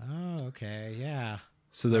 Oh, okay. Yeah.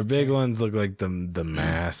 So their big ones look like the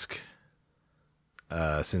Mask,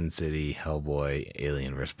 Sin City, Hellboy,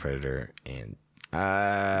 Alien vs Predator, and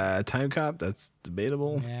Time Cop. That's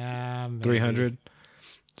debatable. Yeah. Maybe. 300.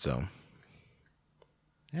 So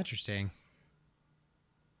Interesting.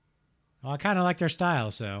 Well, I kind of like their style,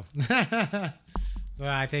 so. Well,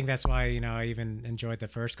 I think that's why, I even enjoyed the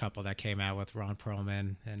first couple that came out with Ron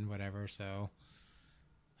Perlman and whatever, so.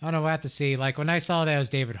 I don't know, we'll have to see. Like, when I saw that it was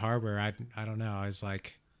David Harbour, I don't know. I was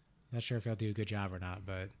like, not sure if he'll do a good job or not,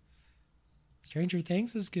 but Stranger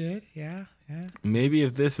Things was good. Yeah. maybe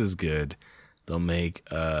if this is good, they'll make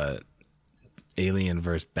Alien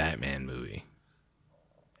vs Batman movie.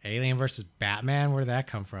 Alien versus Batman? Where did that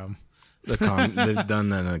come from? They've done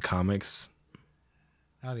that in the comics.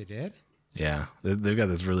 Oh, they did? Yeah, they've got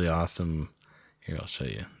this really awesome. Here, I'll show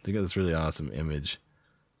you. They got this really awesome image.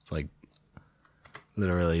 It's like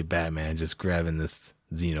literally Batman just grabbing this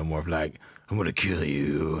xenomorph, like, "I'm gonna kill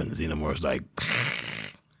you," and the xenomorph's like.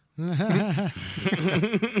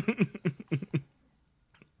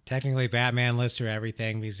 Technically, Batman lives through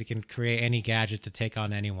everything because he can create any gadget to take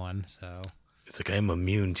on anyone. So It's like, I'm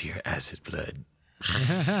immune to your acid blood.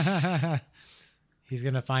 he's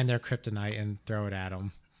gonna find their kryptonite and throw it at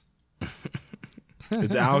them.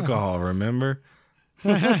 It's alcohol, remember?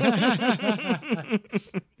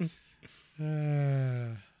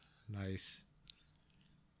 Nice.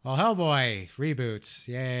 Well, Hellboy reboots.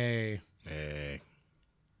 Yay. Hey.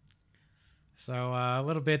 So a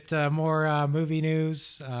little bit more movie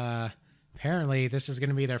news. Apparently, this is going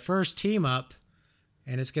to be their first team up,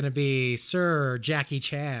 and it's going to be Sir Jackie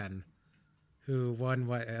Chan, who won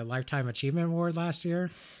a Lifetime Achievement Award last year.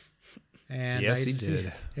 And Yes, he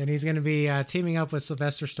did. And he's going to be teaming up with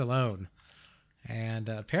Sylvester Stallone. And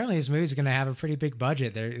apparently, his movie's going to have a pretty big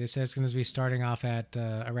budget. They said it's going to be starting off at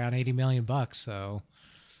around $80 million. So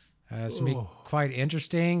it's going to be quite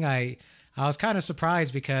interesting. I was kind of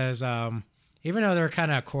surprised because even though they're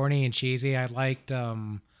kind of corny and cheesy, I liked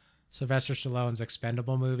Sylvester Stallone's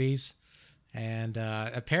Expendable movies. And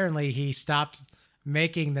apparently, he stopped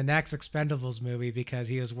making the next Expendables movie because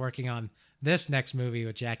he was working on this next movie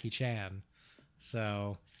with Jackie Chan.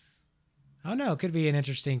 So, I don't know. It could be an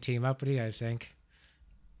interesting team up. What do you guys think?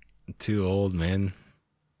 Two old men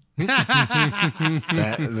that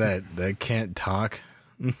can't talk.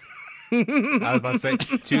 I was about to say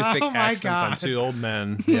two thick Oh my accents God. on two old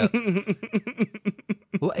men. Yeah.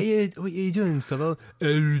 What are you doing, Stallone?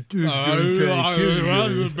 Hey,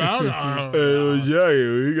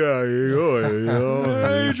 Jackie, we got you going,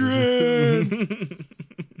 Adrian!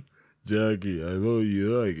 Jackie, I know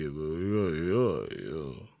you like it,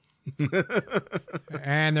 but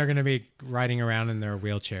And they're going to be riding around in their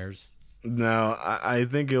wheelchairs. No, I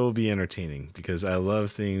think it will be entertaining because I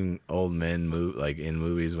love seeing old men move like in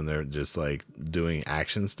movies when they're just like doing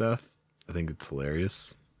action stuff. I think it's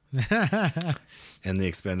hilarious. And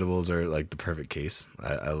the Expendables are like the perfect case.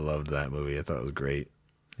 I loved that movie. I thought it was great.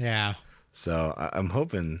 Yeah. So I'm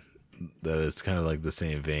hoping that it's kind of like the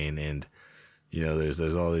same vein, and you know, there's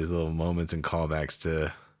all these little moments and callbacks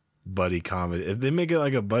to buddy comedy. If they make it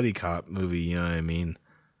like a buddy cop movie, you know what I mean?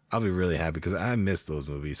 I'll be really happy because I miss those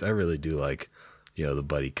movies. I really do like, you know, the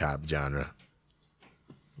buddy cop genre.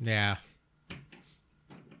 Yeah.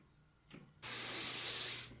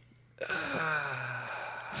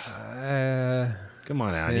 Come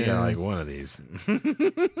on, Alan, you got like one of these.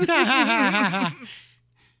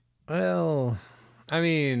 Well, I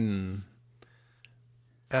mean,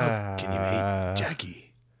 How can you hate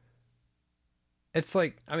Jackie? it's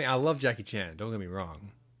like, I mean, I love Jackie Chan. Don't get me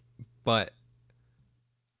wrong, but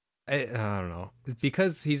I don't know,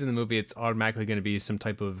 because he's in the movie. It's automatically going to be some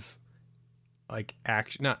type of like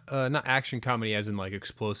action, not action comedy as in like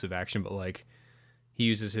explosive action, but like he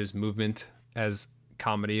uses his movement as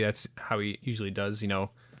comedy. That's how he usually does, you know, like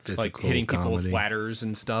Physical hitting people with comedy. ladders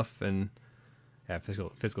and stuff, and yeah,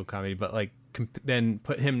 physical comedy. But like then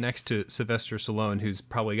put him next to Sylvester Stallone, who's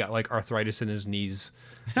probably got like arthritis in his knees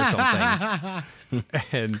or something,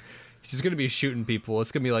 and he's just gonna be shooting people.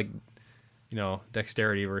 It's gonna be like, you know,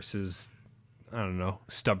 dexterity versus, I don't know,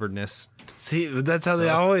 stubbornness. See, but that's how they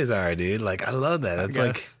always are, dude. Like, I love that. That's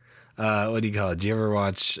like, guess. what do you call it? Do you ever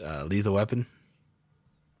watch Lethal Weapon?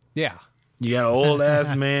 Yeah. You got an old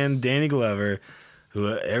ass man, Danny Glover,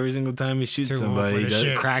 who every single time he shoots Too old somebody, for he this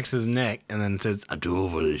shit. cracks his neck and then says, "I'm too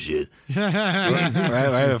old for this shit."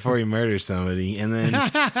 right before he murders somebody, and then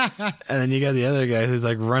you got the other guy who's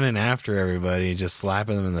like running after everybody, just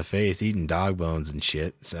slapping them in the face, eating dog bones and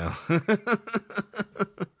shit. So I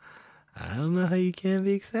don't know how you can't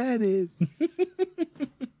be excited.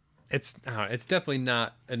 It's definitely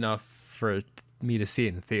not enough for me to see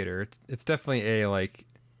it in theater. It's definitely a, like,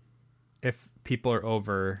 if people are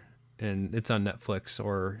over and it's on Netflix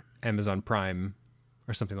or Amazon Prime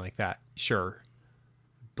or something like that, sure.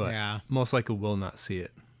 But Yeah. most likely will not see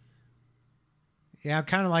it. Yeah, I'm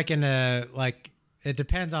kind of like in a, like, it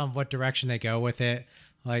depends on what direction they go with it.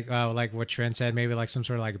 Like what Trent said, maybe like some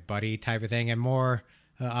sort of like buddy type of thing, and more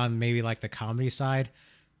on maybe like the comedy side.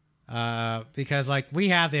 Because like we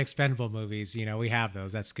have the Expendable movies, you know, we have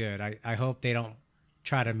those. That's good. I hope they don't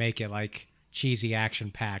try to make it like cheesy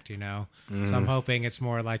action packed, you know. So I'm hoping it's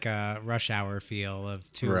more like a Rush Hour feel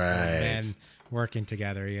of two men working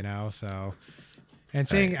together, you know. So and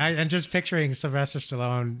seeing and just picturing Sylvester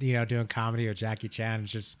Stallone, you know, doing comedy with Jackie Chan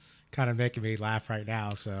is just kind of making me laugh right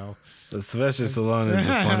now. So But Sylvester Stallone is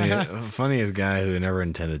the funniest guy who never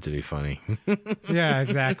intended to be funny. yeah,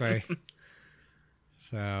 exactly.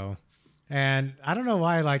 So, and I don't know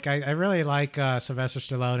why, like, I really like Sylvester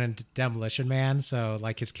Stallone and Demolition Man. So,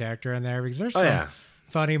 like, his character in there, because there's some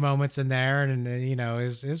funny moments in there, and you know,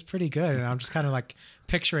 is pretty good. And I'm just kind of like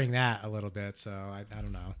picturing that a little bit. So, I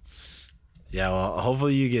don't know. Yeah, well,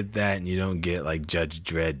 hopefully you get that and you don't get like Judge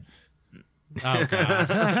Dredd. Oh,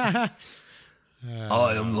 God.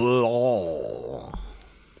 I am the law.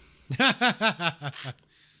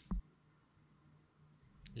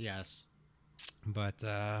 Yes. But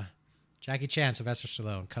Jackie Chan, Sylvester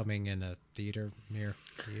Stallone coming in a theater near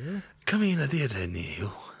you. Coming in a theater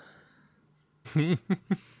near you.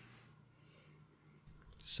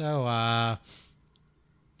 So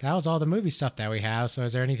that was all the movie stuff that we have. So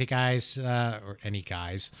is there anything, guys, or any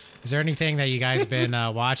guys? Is there anything that you guys have been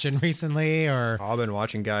watching recently, or I've been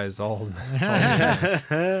watching guys all.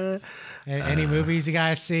 any movies you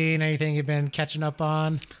guys seen? Anything you've been catching up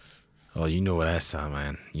on? Oh, you know what I saw,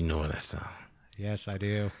 man. You know what I saw. Yes, I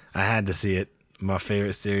do. I had to see it. My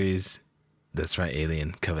favorite series. That's right,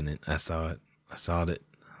 Alien Covenant. I saw it.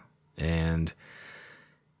 And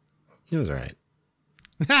it was all right.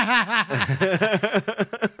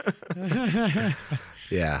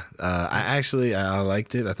 Yeah, I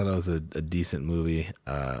liked it. I thought it was a decent movie,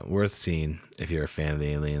 worth seeing if you're a fan of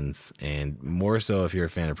Aliens, and more so if you're a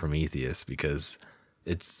fan of Prometheus, because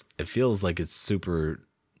it feels like it's super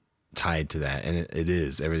tied to that, and it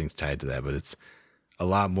is. Everything's tied to that, but it's a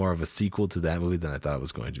lot more of a sequel to that movie than I thought it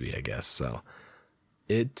was going to be, I guess. So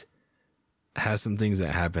it has some things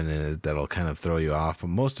that happen in it that'll kind of throw you off, but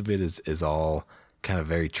most of it is all kind of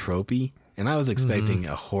very tropey, and I was expecting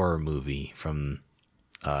a horror movie from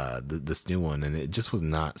this new one, and it just was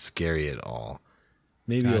not scary at all.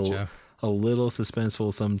 Maybe Gotcha. a little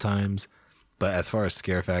suspenseful sometimes, but as far as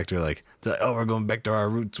scare factor, like, they're like, oh, we're going back to our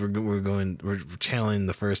roots, we're channeling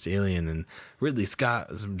the first Alien, and Ridley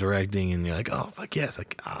Scott is directing, and you're like, oh fuck yes,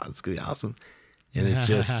 like, it's gonna be awesome. And it's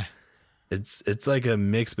just it's like a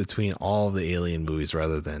mix between all the Alien movies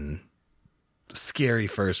rather than scary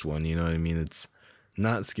first one, you know what I mean? It's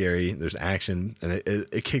not scary, there's action, and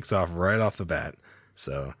it kicks off right off the bat.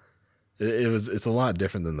 So it's a lot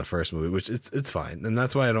different than the first movie, which it's fine. And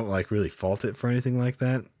that's why I don't like really fault it for anything like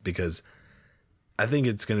that, because I think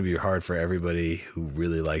it's going to be hard for everybody who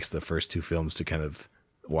really likes the first two films to kind of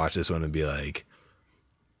watch this one and be like,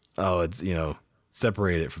 oh, it's,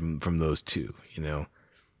 separate it from those two,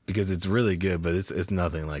 because it's really good, but it's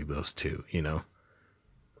nothing like those two,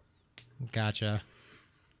 Gotcha.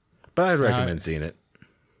 But I'd recommend seeing it.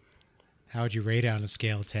 How would you rate it on a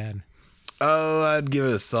scale of 10? Oh, I'd give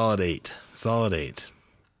it a solid 8. Solid 8.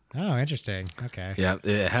 Oh, interesting. Okay. Yeah,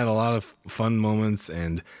 it had a lot of fun moments,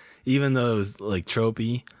 and even though it was like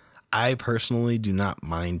tropey, I personally do not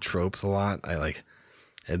mind tropes a lot.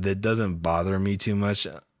 That doesn't bother me too much.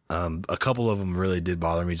 A couple of them really did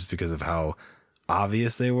bother me just because of how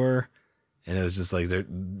obvious they were, and it was just like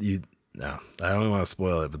no, I don't even want to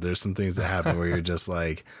spoil it, but there's some things that happen where you're just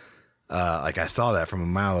like I saw that from a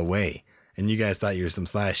mile away. And you guys thought you were some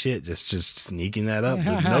sly shit, just sneaking that up.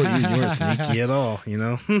 But no, you weren't sneaky at all,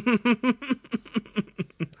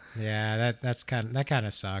 Yeah, that kind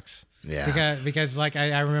of sucks. Yeah. Because like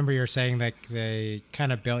I remember you were saying that they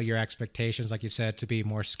kind of built your expectations, like you said, to be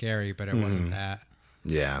more scary, but it wasn't that.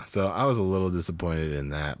 Yeah. So I was a little disappointed in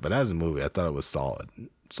that, but as a movie, I thought it was solid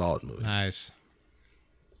movie. Nice.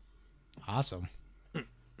 Awesome.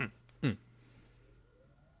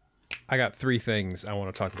 I got 3 things I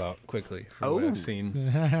want to talk about quickly from what I've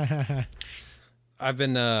seen. I've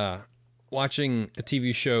been watching a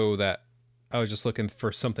TV show that I was just looking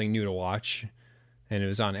for something new to watch, and it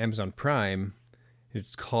was on Amazon Prime.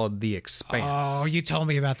 It's called The Expanse. Oh, you told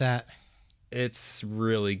me about that. It's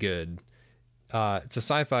really good. It's a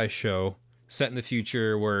sci-fi show set in the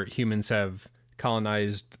future where humans have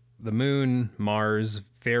colonized the moon, Mars,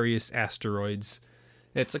 various asteroids.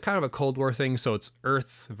 It's a kind of a Cold War thing, so it's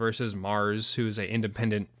Earth versus Mars, who is an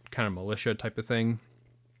independent kind of militia type of thing.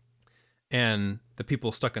 And the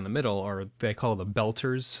people stuck in the middle they call the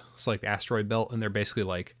Belters. It's like the asteroid belt, and they're basically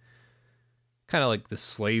like kind of like the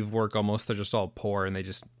slave work almost. They're just all poor, and they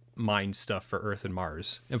just mine stuff for Earth and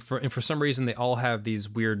Mars. And for some reason, they all have these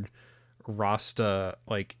weird Rasta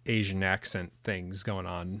like Asian accent things going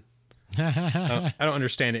on. I don't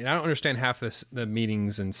understand it. I don't understand half the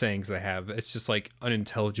meanings and sayings they have. It's just like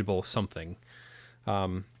unintelligible something.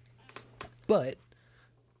 But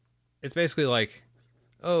it's basically like,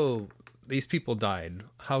 oh, these people died.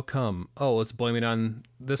 How come? Oh, let's blame it on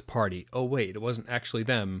this party. Oh, wait, it wasn't actually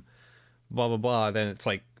them. Blah, blah, blah. Then it's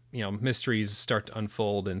like, mysteries start to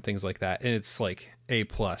unfold and things like that. And it's like A+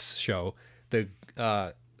 show. The,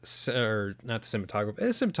 or not the cinematography. The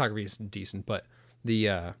cinematography is decent, but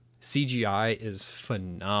the, CGI is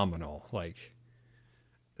phenomenal. Like,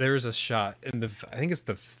 there was a shot in I think it's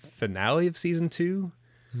the finale of season 2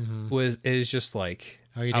 is just like,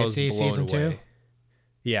 Oh, you I did was see blown season away. 2?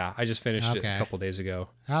 Yeah, I just finished it Okay. a couple days ago.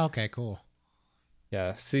 Oh, okay, cool.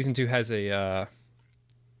 Yeah, season 2 has a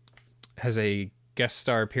guest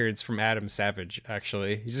star appearance from Adam Savage.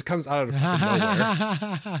 Actually, he just comes out of fucking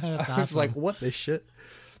nowhere. That's I was awesome. like, what the shit?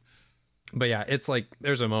 But yeah, it's like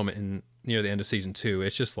there's a moment in near the end of season 2.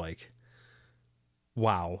 It's just like,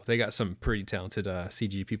 wow, they got some pretty talented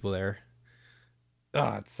CG people there.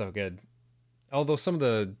 Ah, it's so good. Although some of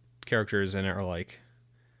the characters in it are like,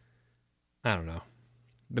 I don't know.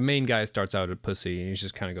 The main guy starts out a pussy and he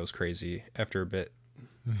just kind of goes crazy after a bit.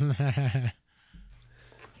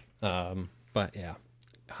 But yeah,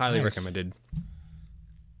 highly Nice. recommended.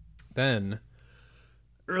 Then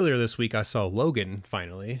earlier this week, I saw Logan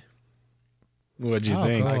finally. What'd you Oh,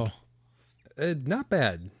 think? cool. Not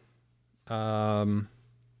bad. I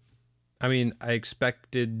mean, I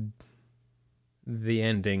expected the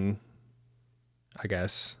ending, I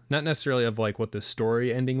guess. Not necessarily of like what the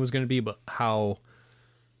story ending was going to be, but how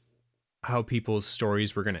people's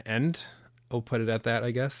stories were going to end. I'll put it at that,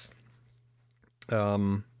 I guess.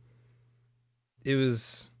 It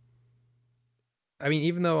was, I mean,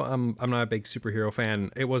 even though I'm not a big superhero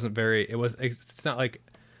fan, it's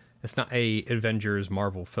not a Avengers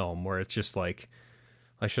Marvel film where it's just like,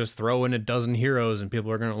 let's just throw in a dozen heroes and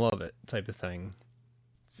people are going to love it type of thing.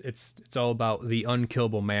 It's all about the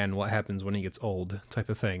unkillable man, what happens when he gets old type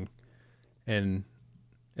of thing. And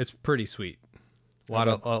it's pretty sweet. A lot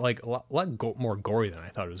more gory than I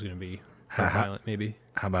thought it was going to be. More violent, maybe.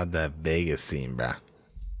 How about that Vegas scene, bruh?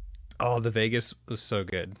 Oh, the Vegas was so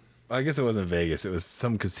good. Well, I guess it wasn't Vegas. It was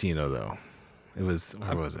some casino, though. It was,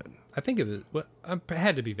 where was it? I think it was, it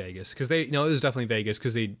had to be Vegas because it was definitely Vegas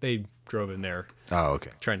because they drove in there Oh,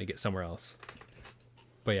 okay. trying to get somewhere else.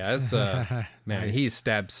 But yeah, it's man, Nice. he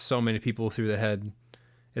stabbed so many people through the head.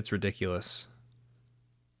 It's ridiculous.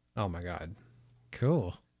 Oh my god.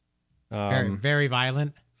 Cool. Very, very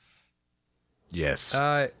violent. Yes.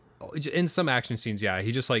 In some action scenes, yeah,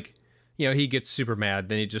 he just like, he gets super mad,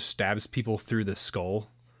 then he just stabs people through the skull,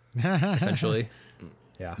 essentially.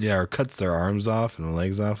 Yeah. Yeah, or cuts their arms off and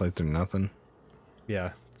legs off like they're nothing.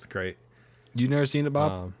 Yeah, it's great. You never seen it,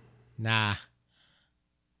 Bob? Nah.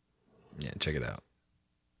 Yeah, check it out.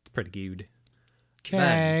 It's pretty good.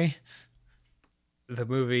 Okay. The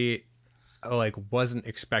movie I like wasn't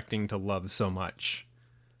expecting to love so much.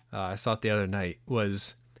 I saw it the other night.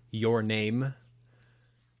 Was Your Name?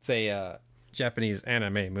 It's a Japanese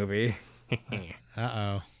anime movie.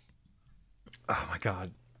 Uh-oh. Oh my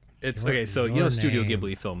god, it's Your- okay. So Your Studio Name.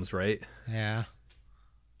 Ghibli films, right? Yeah.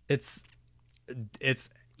 It's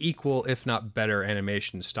equal, if not better,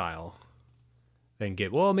 animation style than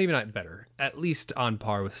Ghibli. Well, maybe not better. At least on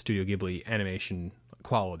par with Studio Ghibli animation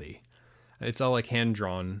quality. It's all like hand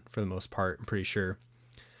drawn for the most part. I'm pretty sure,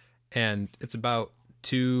 and it's about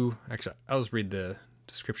two. Actually, I'll just read the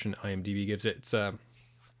description IMDb gives it. It's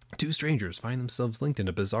two strangers find themselves linked in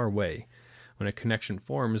a bizarre way. When a connection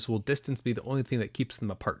forms, will distance be the only thing that keeps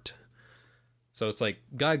them apart? So it's like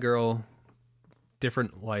guy, girl,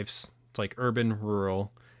 different lives. It's like urban,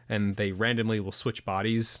 rural, and they randomly will switch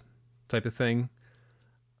bodies type of thing.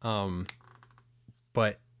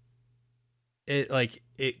 But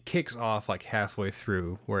it kicks off like halfway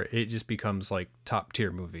through where it just becomes like top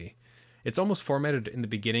tier movie. It's almost formatted in the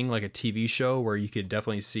beginning like a TV show where you could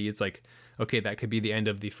definitely see it's like, okay, that could be the end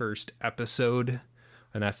of the first episode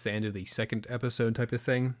and that's the end of the second episode type of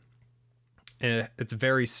thing. And it's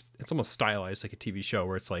almost stylized like a TV show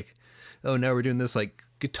where it's like, oh, now we're doing this like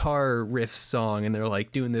guitar riff song and they're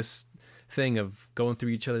like doing this thing of going through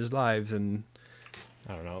each other's lives and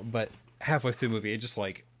I don't know, but halfway through the movie it just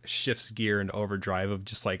like shifts gear into overdrive of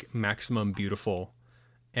just like maximum beautiful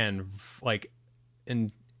and like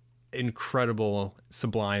incredible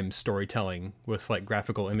sublime storytelling with like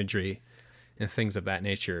graphical imagery and things of that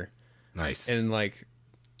nature. Nice. And like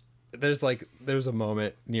there's a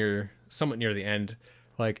moment somewhat near the end,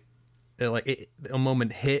 a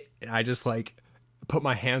moment hit and I just like put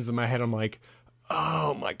my hands in my head. I'm like,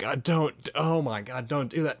 oh my god, don't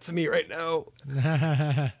do that to me right now.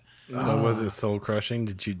 Was it soul crushing?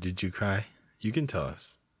 Did you cry? You can tell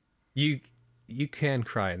us. You can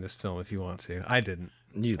cry in this film if you want to. I didn't.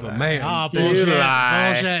 You lie. Man, Oh, You bullshit.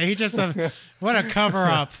 lie. Bullshit. He just, what a cover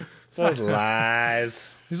up. Those lies.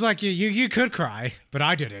 He's like, you could cry, but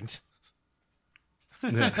I didn't.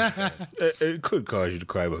 It could cause you to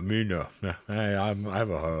cry, but me no. I have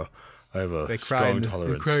a strong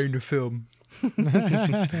tolerance. in the film.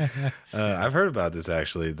 I've heard about this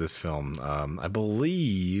actually. This film, I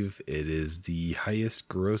believe it is the highest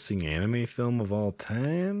grossing anime film of all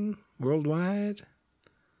time worldwide.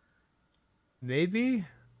 Maybe.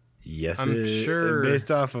 Yes, I'm sure.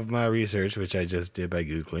 Based off of my research, which I just did by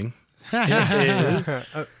googling, it is.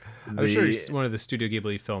 I'm sure one of the Studio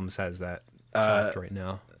Ghibli films has that right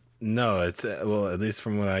now. No, it's well, at least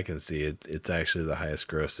from what I can see, it's actually the highest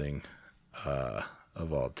grossing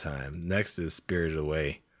of all time. Next is Spirited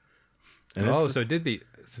Away, And Oh, it's, so it did beat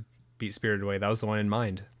Spirited Away. That was the one in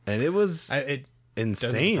mind. and it was It doesn't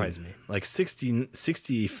insane. surprise me. Like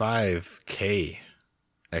 65K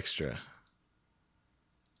extra.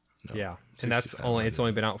 No, Yeah, and that's only it's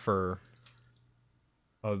only been out for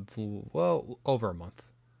over a month.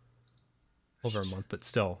 Over a month, but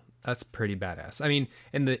still, that's pretty badass. I mean,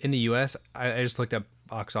 in the US, I just looked up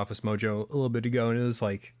Box Office Mojo a little bit ago, and it was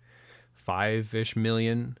like 5-ish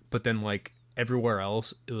million. But then like everywhere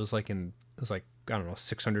else, it was like I don't know,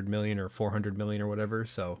 600 million or 400 million or whatever.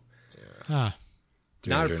 So Huh.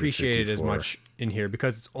 not appreciated as 354. much in here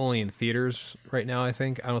because it's only in theaters right now. I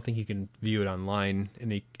don't think you can view it online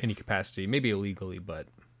in any capacity. Maybe illegally, but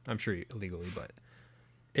I'm sure illegally. But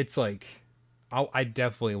it's like I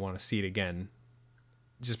definitely want to see it again,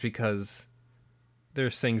 just because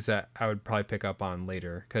there's things that I would probably pick up on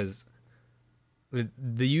later. Because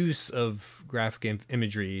the use of graphic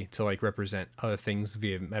imagery to like represent other things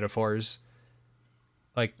via metaphors,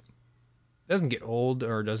 like, doesn't get old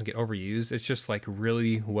or doesn't get overused. It's just like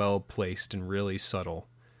really well placed and really subtle.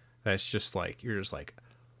 That's just like you're just like,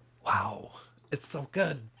 wow, it's so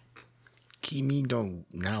good. Kimi no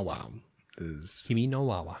Nawa is Kimi no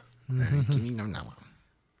Wawa. Kimi no Nawa.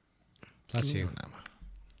 Bless you.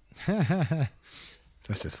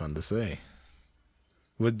 That's just fun to say.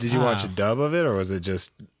 What did you watch a dub of it or was it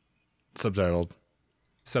just subtitled?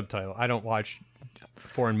 Subtitle. I don't watch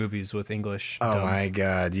foreign movies with English. Oh dubs. my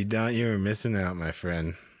god, you're missing out, my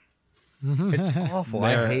friend. It's awful.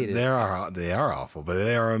 I hate it. They are awful, but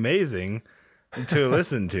they are amazing to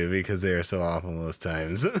listen to because they are so awful most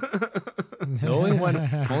times. The only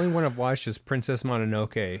one I've watched is Princess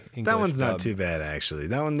Mononoke. English That one's not dub. too bad actually.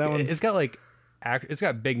 That one's It's got like it's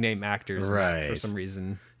got big name actors in it Right. for some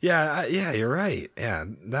reason. yeah, you're right. Yeah,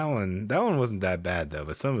 that one wasn't that bad though,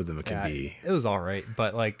 but some of them can Yeah, be. it was all right,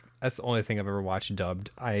 but like that's the only thing I've ever watched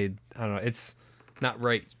dubbed. I don't know. It's not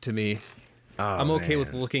right to me. Oh, I'm okay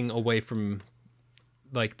with man. looking away from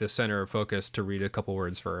like the center of focus to read a couple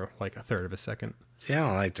words for like a third of a second. See, I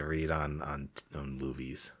don't like to read on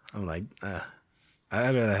movies. I'm like, I'd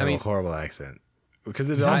rather have mean- a horrible accent because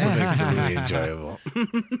it also makes the movie enjoyable.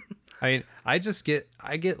 I mean, I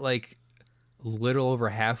get like little over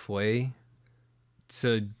halfway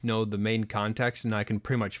to know the main context, and I can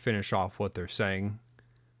pretty much finish off what they're saying.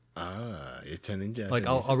 You're turning Japanese. Like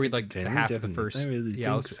I'll read like Turning half of the Japanese. first. I really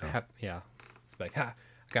yeah, think so. It's like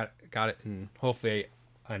got it, and hopefully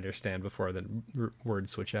I understand before the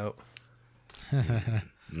words switch out.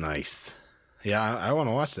 Nice. Yeah, I want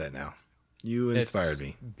to watch that now. You inspired It's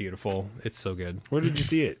me. Beautiful. It's so good. Where did you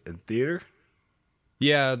see it? In theater?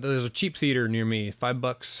 Yeah, there's a cheap theater near me.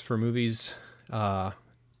 $5 for movies.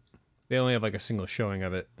 They only have like a single showing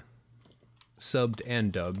of it, subbed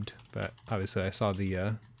and dubbed. But obviously, I saw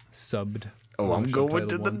the subbed. Oh, I'm going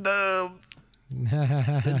to the one. dub.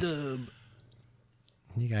 The dub.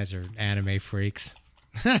 You guys are anime freaks.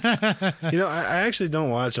 You know, I actually don't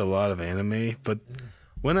watch a lot of anime, but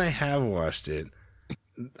when I have watched it,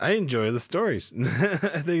 I enjoy the stories.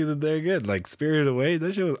 I think that they're good. Like Spirited Away,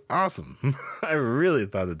 that shit was awesome. I really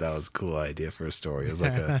thought that was a cool idea for a story. It was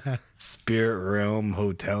like a spirit realm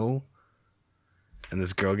hotel, and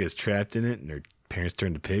this girl gets trapped in it, and her parents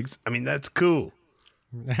turn to pigs. I mean, that's cool.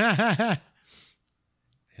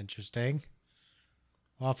 Interesting.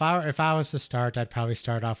 Well, if I was to start, I'd probably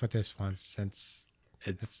start off with this one since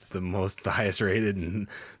It's the highest rated and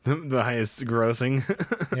the highest grossing.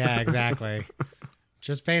 yeah, exactly.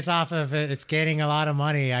 Just based off of it, it's gaining a lot of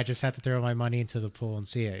money. I just have to throw my money into the pool and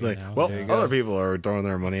see it. Like, You know? well, there you go. other people are throwing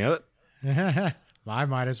their money at it. I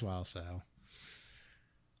might as well. So,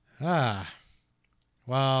 well,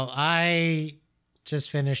 I just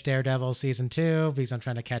finished Daredevil season 2 because I'm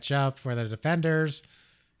trying to catch up for the Defenders.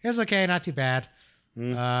 It was okay, not too bad.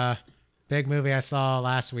 Big movie I saw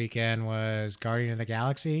last weekend was Guardian of the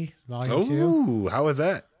Galaxy Volume 2. Ooh, how was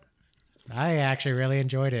that? I actually really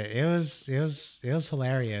enjoyed it. It was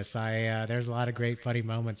hilarious. There's a lot of great funny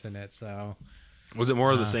moments in it. So, Was it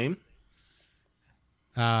more of the same?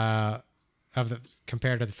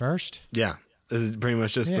 compared to the first. Yeah. Is it pretty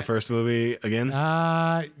much just Yeah. the first movie again?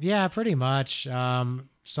 Yeah, pretty much.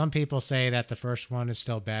 Some people say that the first one is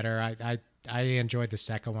still better. I enjoyed the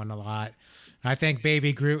second one a lot. I think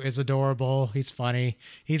Baby Groot is adorable. He's funny.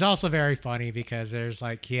 He's also very funny because there's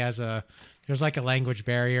like a language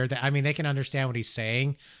barrier that, I mean, they can understand what he's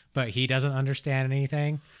saying, but he doesn't understand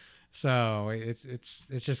anything. So it's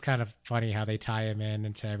just kind of funny how they tie him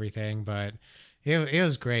into everything, but it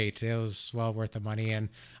was great. It was well worth the money. And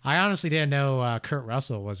I honestly didn't know Kurt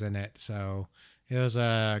Russell was in it. So it was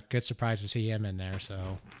a good surprise to see him in there.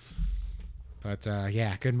 So, but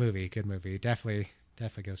yeah, good movie. Definitely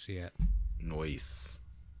go see it. Noise.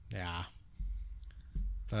 Yeah.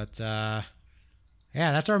 But yeah,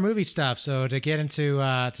 that's our movie stuff. So to get into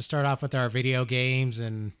to start off with our video games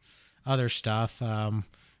and other stuff,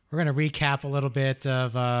 we're gonna recap a little bit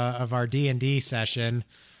of our D&D session.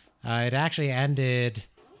 It actually ended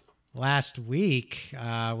last week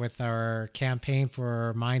with our campaign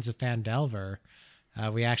for Minds of Phandelver.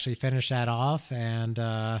 We actually finished that off, and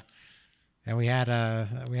we have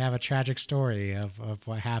a tragic story of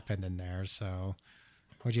what happened in there. So,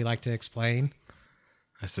 would you like to explain?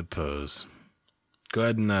 I suppose. Go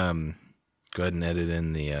ahead and edit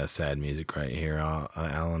in the sad music right here,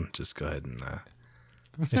 Alan. Just go ahead and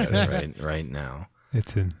start it right now.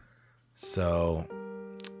 It's in. So,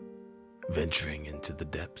 venturing into the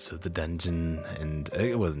depths of the dungeon, and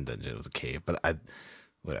it wasn't a dungeon, it was a cave, but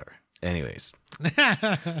whatever. Anyways,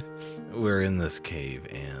 we're in this cave,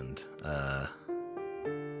 and I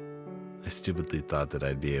stupidly thought that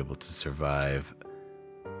I'd be able to survive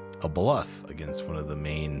a bluff against one of the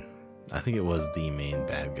main, I think it was the main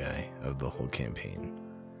bad guy of the whole campaign.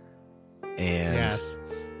 And Yes.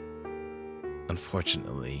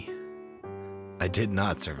 unfortunately, I did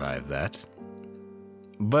not survive that.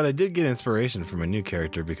 But I did get inspiration from a new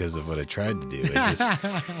character because of what I tried to do.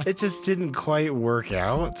 It just didn't quite work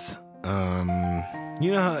out.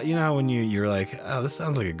 You know how when you're like, oh, this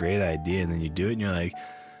sounds like a great idea, and then you do it, and you're like,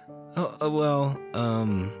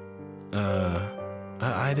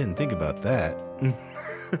 I didn't think about that.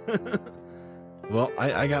 Well,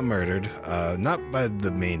 I got murdered, not by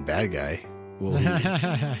the main bad guy,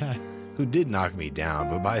 who did knock me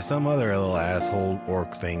down, but by some other little asshole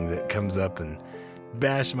orc thing that comes up and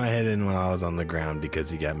bashed my head in when I was on the ground because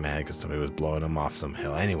he got mad because somebody was blowing him off some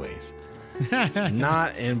hill. Anyways,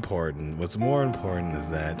 not important. What's more important is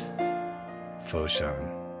that Foshan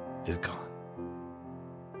is gone.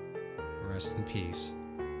 Rest in peace.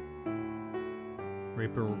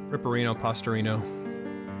 Ripperino Posturino.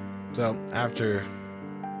 So after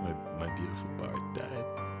my beautiful bard died,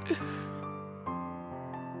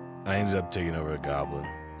 I ended up taking over a goblin,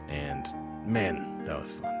 and man, that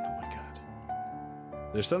was fun. Oh my god!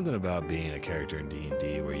 There's something about being a character in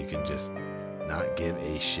D&D where you can just not give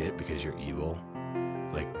a shit because you're evil.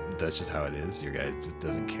 Like, that's just how it is. Your guy just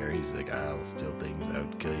doesn't care. He's like, I'll steal things. I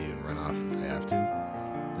would kill you and run off if I have to.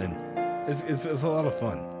 And it's a lot of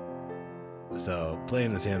fun. So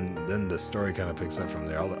playing as him, then the story kind of picks up from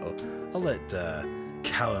there. I'll let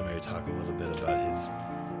Calamir talk a little bit about his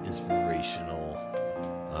inspirational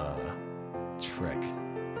trek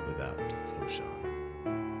without Foshan.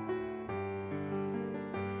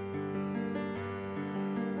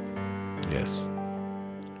 Yes,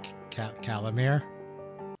 Calamir.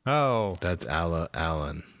 Oh, that's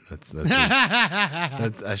Alan. That's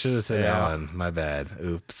I should have said Yeah. Alan. My bad.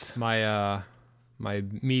 Oops. my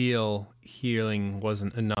medial healing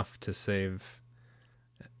wasn't enough to save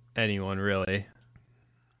anyone, really.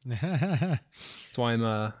 That's why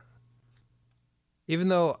I'm even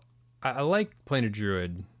though I like playing a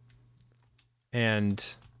druid,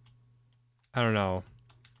 and I don't know,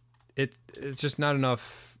 it's just not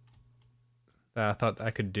enough that I thought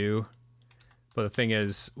I could do. But the thing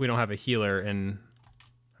is, we don't have a healer, and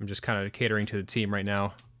I'm just kind of catering to the team right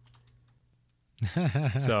now.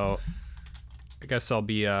 So I guess I'll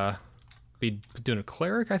be doing a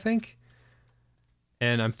cleric, I think.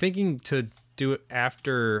 And I'm thinking to do it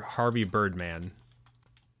after Harvey Birdman.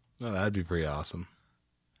 Oh, that'd be pretty awesome.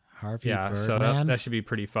 Harvey Yeah, Birdman. so that should be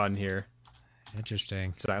pretty fun here.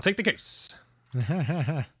 Interesting. So I'll take the case.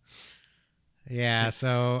 Yeah,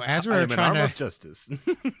 so as we I were am an trying arm to of justice.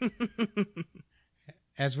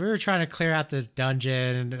 as we were trying to clear out this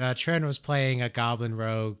dungeon, Trent was playing a goblin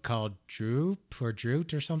rogue called Droop or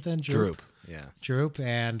Droot or something. Droop. Yeah. Droop,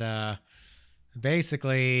 and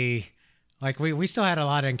basically, like we still had a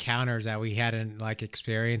lot of encounters that we hadn't like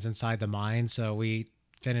experienced inside the mine, so we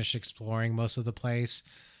finished exploring most of the place.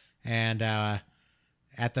 And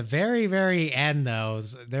at the very, very end, though,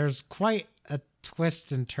 there's quite a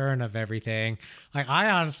twist and turn of everything. Like, I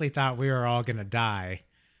honestly thought we were all gonna die.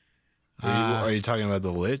 Are you talking about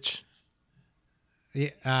the Lich?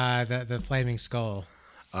 The flaming skull.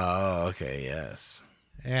 Oh, okay. Yes.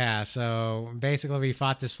 Yeah, so basically we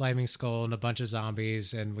fought this flaming skull and a bunch of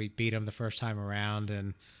zombies, and we beat them the first time around.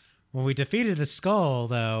 And when we defeated the skull,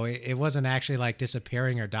 though, it wasn't actually like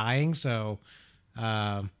disappearing or dying. So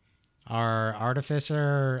our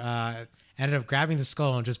artificer ended up grabbing the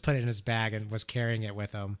skull and just put it in his bag and was carrying it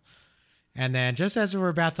with him. And then just as we were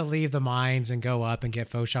about to leave the mines and go up and get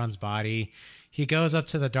Foshan's body, he goes up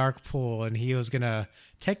to the dark pool, and he was going to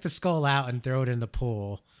take the skull out and throw it in the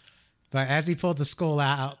pool. But as he pulled the skull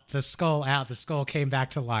out, the skull came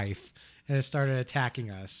back to life and it started attacking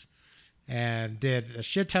us and did a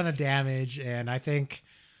shit ton of damage. And I think,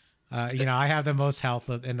 I have the most health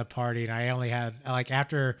in the party, and I only had, like,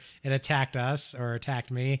 after it attacked us or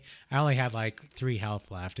attacked me, I only had like 3 health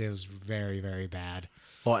left. It was very, very bad.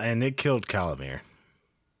 Well, and it killed Calamir.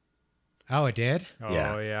 Oh, it did? Oh,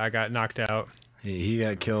 Yeah. yeah, I got knocked out. He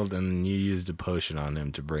got killed, and then you used a potion on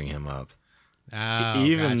him to bring him up. Oh,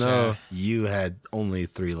 Even gotcha. though you had only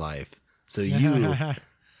 3 life. So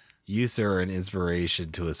you, sir, are an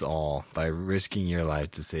inspiration to us all by risking your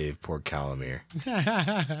life to save poor Calamir.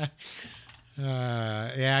 Yeah,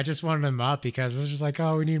 I just wanted him up because it was just like,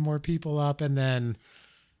 oh, we need more people up. And then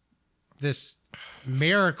this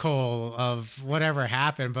miracle of whatever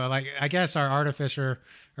happened. But like, I guess our artificer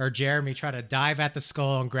or Jeremy tried to dive at the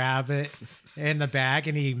skull and grab it in the bag,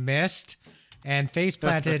 and he missed and face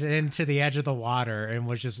planted into the edge of the water and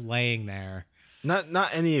was just laying there. Not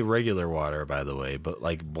any regular water, by the way, but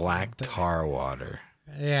like black tar water.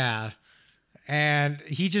 Yeah. And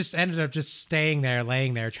he just ended up just staying there,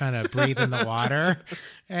 laying there, trying to breathe in the water.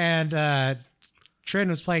 And Trin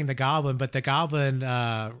was playing the goblin, but the goblin,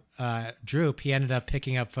 Droop, he ended up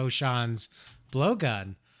picking up Foshan's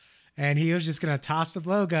blowgun. And he was just going to toss the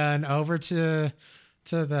blowgun over to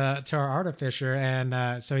our artificer,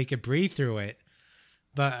 and so he could breathe through it.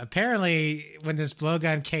 But apparently, when this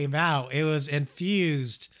blowgun came out, it was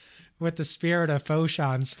infused with the spirit of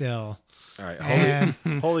Foshan still. All right,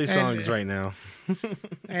 holy songs right now.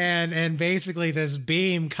 and basically, this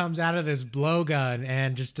beam comes out of this blowgun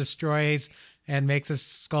and just destroys and makes his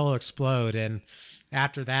skull explode. And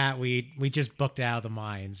after that, we just booked out of the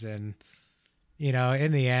mines. And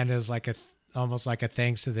in the end, it was like almost like a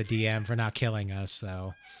thanks to the DM for not killing us.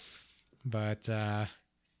 So, but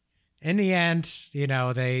in the end,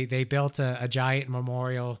 they built a giant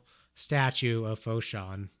memorial statue of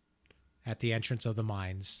Foshan at the entrance of the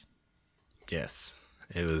mines. Yes,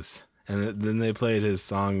 it was. And then they played his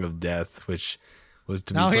Song of Death, which was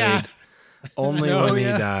to be played yeah. only when he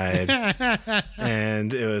died.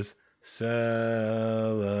 And it was, celebrate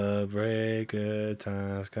good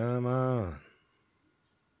times, come on.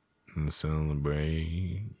 And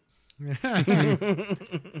celebrate.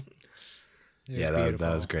 Yeah, that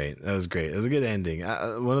was great. That was great. It was a good ending.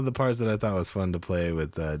 One of the parts that I thought was fun to play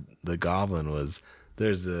with the goblin was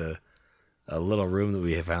there's a little room that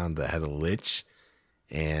we found that had a lich,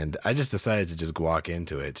 and I just decided to just walk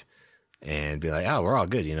into it and be like, oh, we're all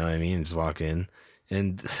good, you know what I mean? And just walk in,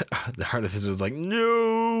 and the artificer was like, no.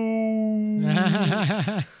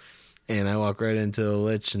 And I walk right into a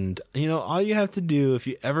lich, and all you have to do if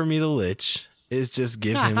you ever meet a lich is just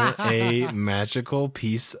give him a magical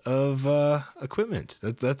piece of equipment.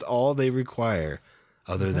 That's all they require,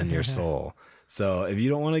 other than your soul. So if you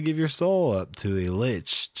don't want to give your soul up to a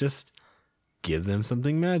lich, just give them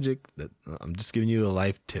something magic. I'm just giving you a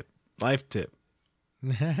life tip. Life tip.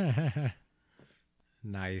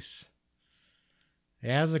 Nice.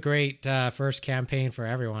 Yeah, it was a great first campaign for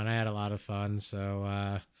everyone. I had a lot of fun.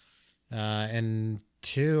 So in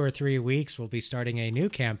 2 or 3 weeks, we'll be starting a new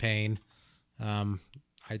campaign.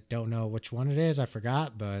 I don't know which one it is. I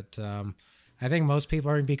forgot, but I think most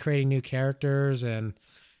people are going to be creating new characters, and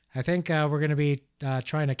I think we're going to be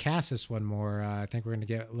trying to cast this one more. I think we're going to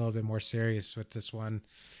get a little bit more serious with this one,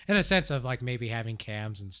 in a sense of like maybe having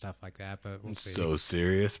cams and stuff like that. But we'll see. So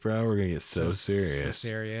serious, bro. We're going to get so serious. So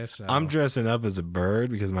serious. So. I'm dressing up as a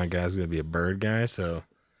bird because my guy's going to be a bird guy. So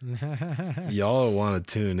y'all want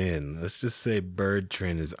to tune in. Let's just say Bird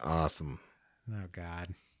Trin is awesome. Oh,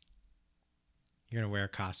 God. You're going to wear a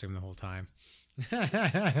costume the whole time.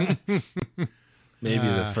 Maybe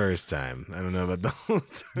the first time. I don't know about the whole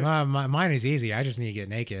time. Mine is easy. I just need to get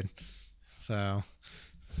naked. So,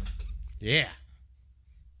 yeah.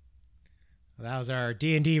 Well, that was our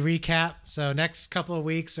D&D recap. So next couple of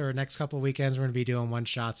weeks or next couple of weekends, we're going to be doing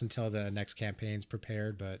one-shots until the next campaign's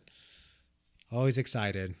prepared. But always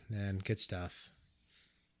excited and good stuff.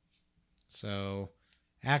 So...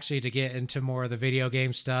 actually, to get into more of the video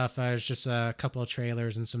game stuff, there's just a couple of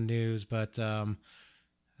trailers and some news. But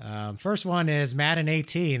first one is Madden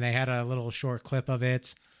 18. They had a little short clip of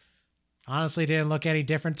it. Honestly, didn't look any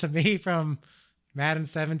different to me from Madden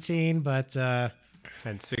 17, but...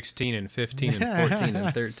 had 16 and 15 and 14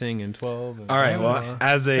 and 13 and 12. And all right, well,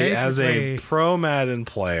 as a pro Madden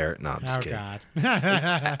player... No, I'm just kidding.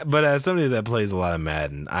 God. But as somebody that plays a lot of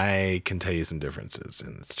Madden, I can tell you some differences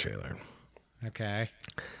in this trailer. Okay.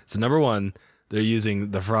 So number one, they're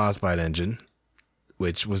using the Frostbite engine,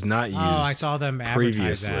 which was not used I saw them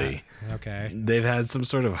previously. That. Okay. They've had some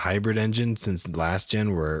sort of hybrid engine since last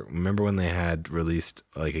gen. Remember when they had released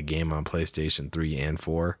like a game on PlayStation 3 and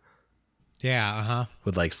 4? Yeah, uh-huh.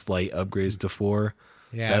 with like slight upgrades to 4.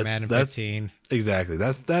 Yeah, Madden 15. Exactly.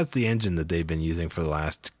 That's the engine that they've been using for the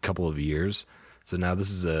last couple of years. So now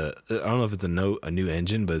this is I don't know if it's a new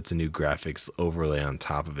engine, but it's a new graphics overlay on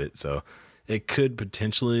top of it. So it could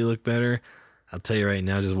potentially look better. I'll tell you right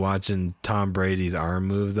now, just watching Tom Brady's arm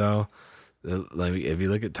move though, like if you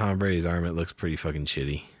look at Tom Brady's arm, it looks pretty fucking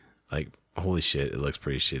shitty. Like holy shit, it looks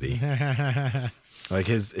pretty shitty. Like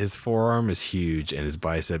his forearm is huge and his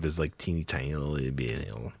bicep is like teeny tiny little bit.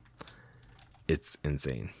 It's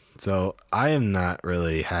insane. So I am not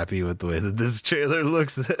really happy with the way that this trailer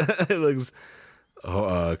looks. It looks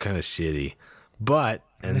kind of shitty. But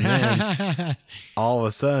and then all of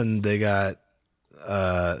a sudden they got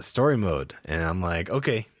story mode, and I'm like,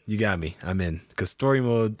 okay, you got me. I'm in, because story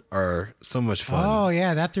mode are so much fun. Oh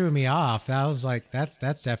yeah, that threw me off. That was like that's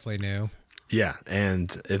definitely new. Yeah, and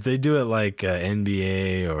if they do it like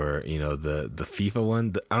NBA or the FIFA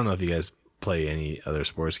one, I don't know if you guys play any other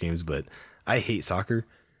sports games, but I hate soccer,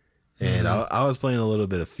 and I was playing a little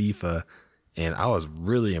bit of FIFA, and I was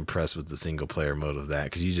really impressed with the single player mode of that,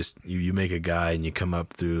 because you make a guy and you come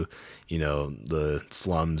up through the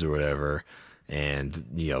slums or whatever, and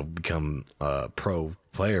become a pro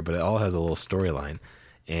player, but it all has a little storyline.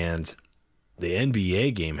 And the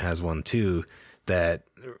NBA game has one too that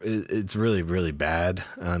it's really, really bad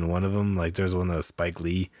on one of them. Like there's one that was Spike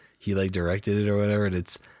Lee, he like directed it or whatever, and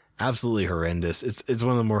it's absolutely horrendous. It's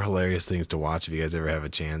one of the more hilarious things to watch if you guys ever have a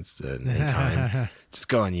chance and time. Just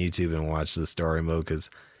go on YouTube and watch the story mode, because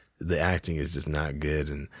the acting is just not good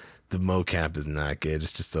and the mocap is not good.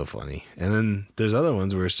 It's just so funny. And then there's other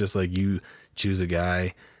ones where it's just like you choose a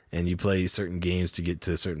guy and you play certain games to get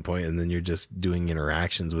to a certain point, and then you're just doing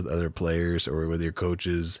interactions with other players or with your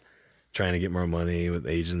coaches, trying to get more money with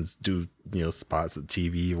agents, do spots at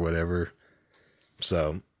TV or whatever.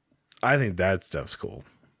 So I think that stuff's cool,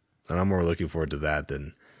 and I'm more looking forward to that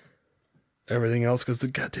than everything else, because the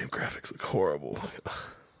goddamn graphics look horrible.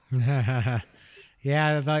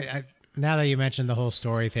 Yeah, now that you mentioned the whole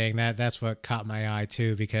story thing, that's what caught my eye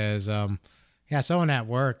too, because someone at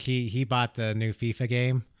work, he bought the new FIFA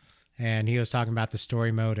game, and he was talking about the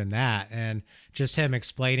story mode and that, and just him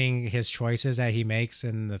explaining his choices that he makes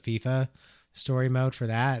in the FIFA story mode for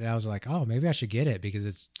that. And I was like, oh, maybe I should get it because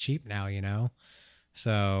it's cheap now,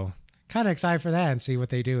 So kind of excited for that and see what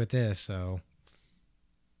they do with this. So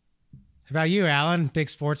how about you, Alan? Big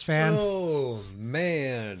sports fan? Oh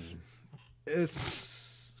man,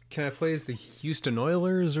 can I play as the Houston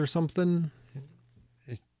Oilers or something?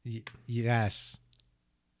 Yes.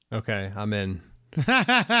 Okay, I'm in.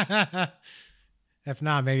 If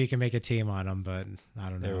not, maybe you can make a team on them, but I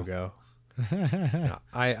don't know. There we go. No,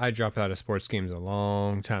 I dropped out of sports games a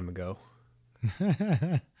long time ago.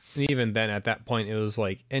 And even then, at that point, it was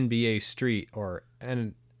like NBA Street or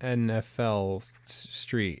NFL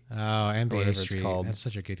Street. Oh, NBA Street. It's called. That's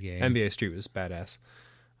such a good game. NBA Street was badass.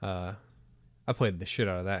 I played the shit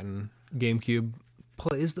out of that in GameCube.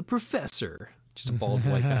 Plays the professor. Just a bald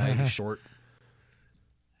white guy who's short.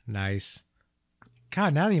 Nice.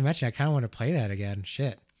 God, now that you mention it, I kind of want to play that again.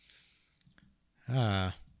 Shit.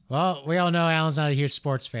 Well, we all know Alan's not a huge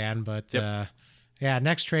sports fan, but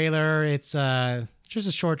next trailer, it's just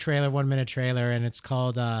a short trailer, 1 minute trailer, and it's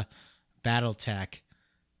called BattleTech.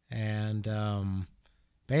 And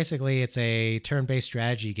basically, it's a turn-based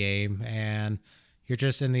strategy game, and you're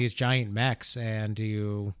just in these giant mechs, and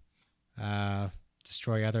you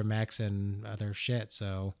destroy other mechs and other shit.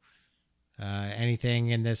 So anything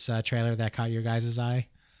in this trailer that caught your guys' eye?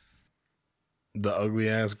 The ugly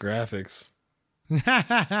ass graphics.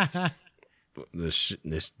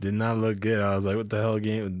 This did not look good. I was like, what the hell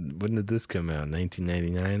game? When did this come out?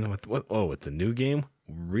 1999? What? Oh, it's a new game?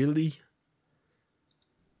 Really?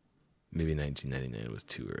 Maybe 1999 was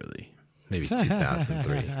too early. Maybe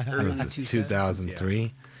 2003. Was this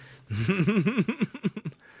 2003?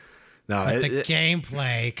 No, the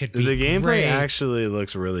gameplay could be the gameplay great. actually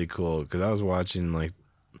looks really cool, because I was watching, like,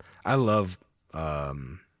 I love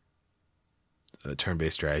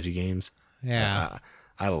turn-based strategy games. Yeah.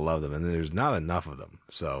 I love them, and there's not enough of them.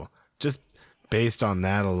 So just based on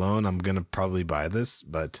that alone, I'm gonna probably buy this.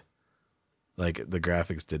 But like, the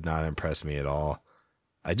graphics did not impress me at all.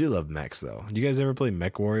 I do love mechs though. You guys ever play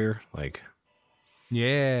Mech Warrior? Like,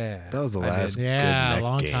 Yeah. that was the last good Yeah, mech a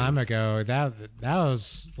long game. time ago. That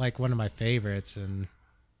was like one of my favorites, and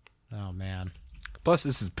oh man. Plus,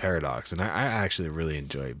 this is Paradox, and I actually really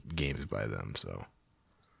enjoy games by them. So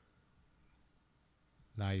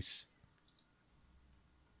Nice.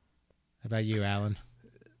 How about you, Alan?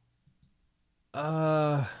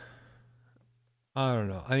 I don't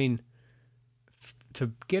know. I mean,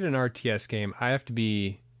 to get an RTS game, I have to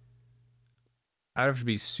be I'd have to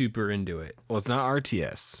be super into it. Well, it's not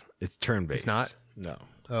RTS. It's turn-based. It's not? No.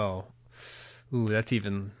 Oh. Ooh, that's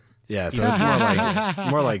even Yeah, so it's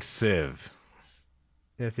more like Civ.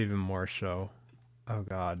 that's even more so. Oh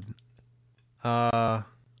god.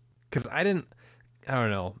 Cuz I don't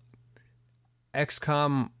know.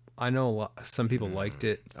 XCOM, I know some people liked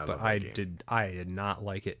it, I but love that game. I did not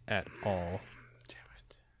like it at all. Damn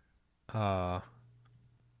it.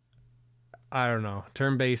 I don't know.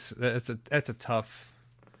 Turn-based, that's a tough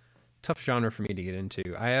genre for me to get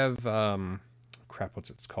into. I have what's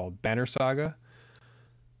it's called? Banner Saga.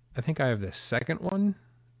 I think I have the second one,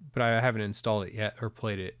 but I haven't installed it yet or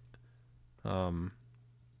played it.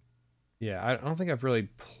 Yeah, I don't think I've really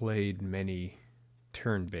played many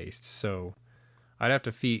turn-based, so I'd have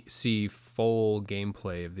to see full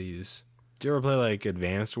gameplay of these. Do you ever play like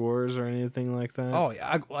Advanced Wars or anything like that? Oh,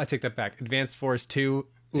 yeah, I take that back. Advanced Force 2.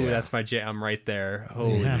 Ooh, Yeah. that's my jam right there.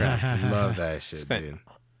 Holy crap. Love that shit, Spent dude.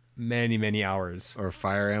 many hours. Or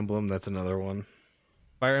Fire Emblem, that's another one.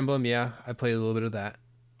 Fire Emblem, yeah, I played a little bit of that.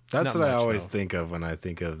 That's Not what I much, always though. think of when I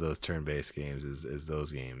think of those turn-based games is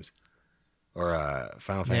those games. Or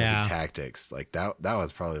Final Fantasy Yeah. Tactics. Like that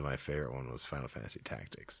was probably my favorite one was Final Fantasy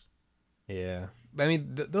Tactics. Yeah. I mean,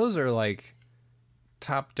 those are like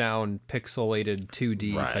top-down pixelated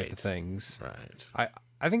 2D type Right. of things. Right.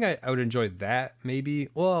 I think I would enjoy that maybe.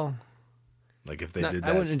 Well, Like if they not- did I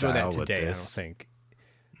that wouldn't enjoy style that with today, I don't this. think.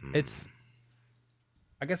 It's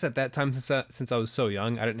I guess at that time since I was so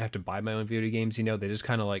young, I didn't have to buy my own video games, they just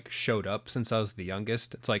kind of like showed up since I was the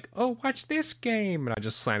youngest. It's like, "Oh, watch this game." And I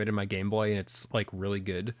just slam it in my Game Boy and it's like really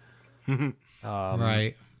good.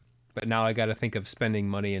 Right. But now I got to think of spending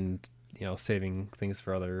money and, saving things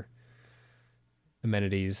for other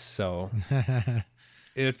amenities. So it'd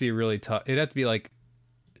have to be really tough. It'd have to be like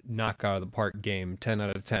knock out of the park game, 10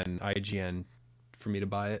 out of 10 IGN for me to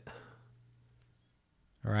buy it.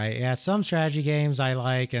 Right. Yeah. Some strategy games I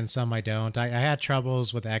like and some I don't. I had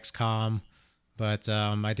troubles with XCOM, but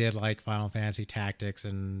I did like Final Fantasy Tactics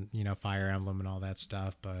and, Fire Emblem and all that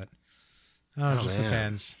stuff. But it just man.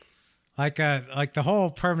 depends. Like the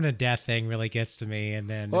whole permanent death thing really gets to me, and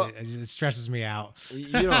then Well- it stresses me out.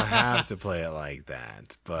 You don't have to play it like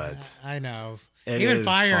that, but I know. It Even is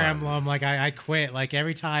Fire fun. Emblem, like I quit. Like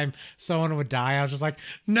every time someone would die, I was just like,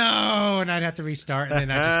 no, and I'd have to restart, and then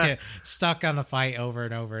I just get stuck on the fight over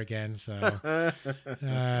and over again. So,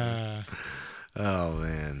 oh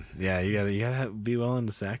man, yeah, you gotta be willing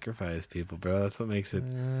to sacrifice people, bro. That's what makes it.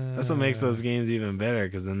 That's what makes those games even better.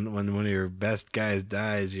 Because then when one of your best guys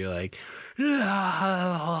dies, you're like, and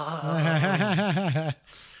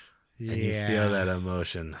you feel that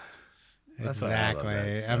emotion. That's why I love exactly.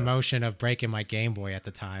 that stuff. Emotion of breaking my Game Boy at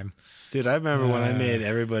the time. Dude, I remember when I made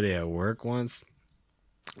everybody at work once.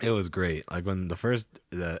 It was great. Like when the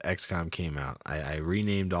XCOM came out, I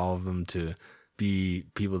renamed all of them to be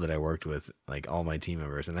people that I worked with, like all my team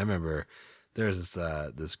members. And I remember there was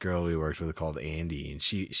this girl we worked with called Andy, and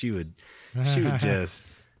she would just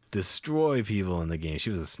destroy people in the game. She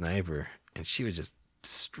was a sniper, and she would just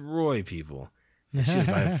destroy people. And she was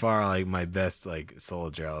by far like my best like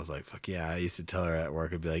soldier. I was like, fuck yeah. I used to tell her at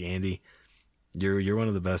work, I'd be like, Andy, you're one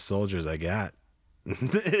of the best soldiers I got.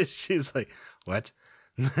 She's like, what?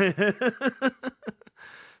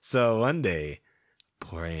 So one day,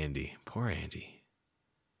 poor Andy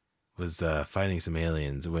was fighting some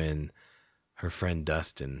aliens when her friend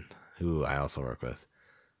Dustin, who I also work with,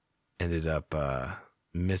 ended up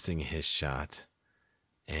missing his shot.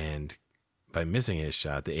 And by missing his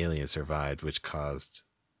shot, the alien survived, which caused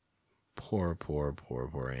poor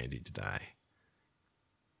Andy to die.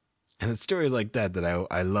 And it's stories like that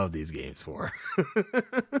I love these games for.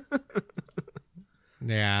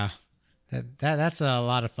 Yeah, that's a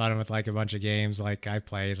lot of fun with like a bunch of games like I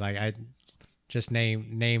play. Is like I just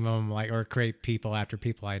name them like or create people after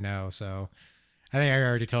people I know. So I think I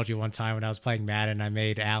already told you one time when I was playing Madden, I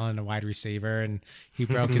made Allen a wide receiver and he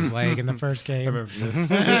broke his leg in the first I game. remember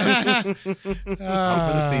this. Out for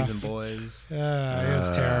the season, boys. It was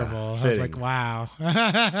terrible. I was fitting. like, wow.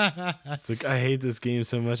 It's like, I hate this game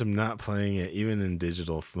so much, I'm not playing it, even in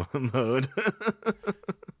digital mode.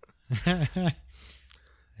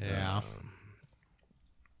 Yeah.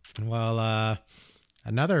 Well,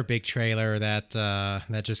 another big trailer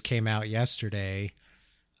that just came out yesterday,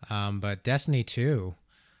 but Destiny 2.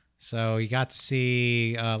 So you got to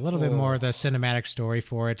see a little bit more of the cinematic story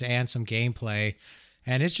for it and some gameplay,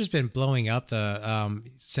 and it's just been blowing up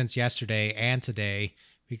since yesterday and today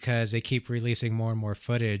because they keep releasing more and more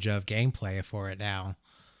footage of gameplay for it now.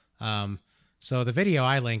 So the video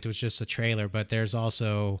I linked was just a trailer, but there's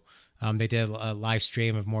also they did a live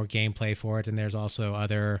stream of more gameplay for it, and there's also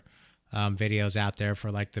other videos out there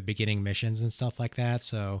for like the beginning missions and stuff like that.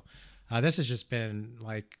 So this has just been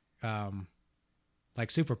like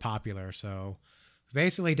super popular. So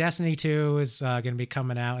basically, Destiny 2 is going to be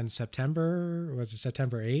coming out in September. Was it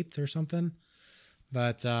September 8th or something?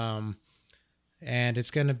 But and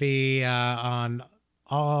it's going to be on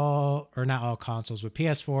all, or not all consoles, but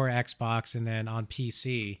PS4, Xbox, and then on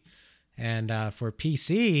PC. And for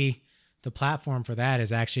PC, the platform for that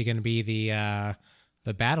is actually going to be the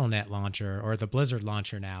BattleNet launcher, or the Blizzard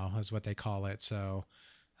launcher now is what they call it. So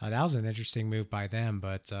that was an interesting move by them,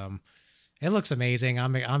 but it looks amazing.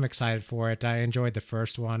 I'm excited for it. I enjoyed the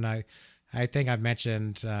first one. I think I've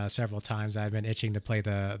mentioned several times I've been itching to play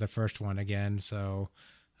the first one again. So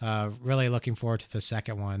really looking forward to the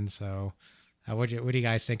second one. So what do you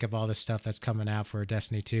guys think of all this stuff that's coming out for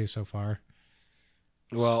Destiny 2 so far?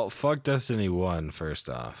 Well, fuck Destiny 1 first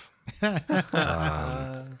off.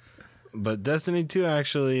 But Destiny 2,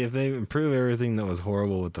 actually, if they improve everything that was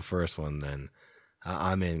horrible with the first one, then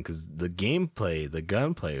I'm in, because the gameplay, the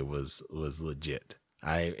gunplay was legit.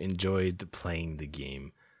 I enjoyed playing the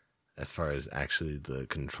game as far as actually the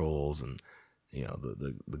controls and, you know,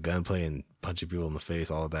 the gunplay and punching people in the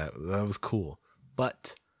face, all of that. That was cool.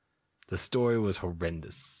 But the story was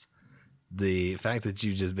horrendous. The fact that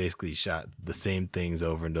you just basically shot the same things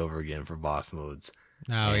over and over again for boss modes.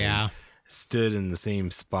 Oh, yeah. Stood in the same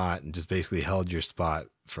spot and just basically held your spot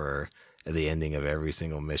for the ending of every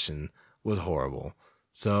single mission was horrible.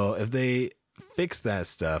 So if they fix that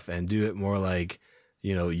stuff and do it more like,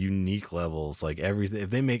 you know, unique levels, like everything, if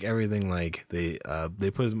they make everything like they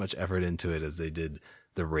put as much effort into it as they did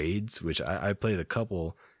the raids, which I played a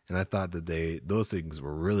couple, and I thought that those things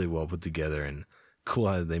were really well put together and cool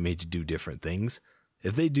how they made you do different things.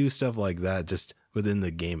 If they do stuff like that just within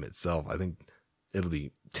the game itself, I think it'll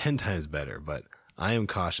be 10 times better. But I am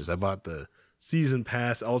cautious. I bought the season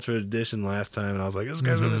pass ultra edition last time, and I was like, this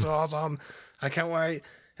guy's gonna be so awesome, I can't wait.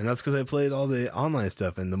 And that's because I played all the online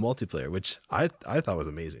stuff and the multiplayer, which I thought was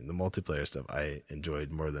amazing. The multiplayer stuff I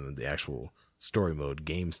enjoyed more than the actual story mode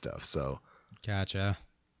game stuff. So Gotcha.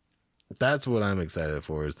 that's what I'm excited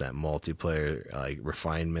for, is that multiplayer like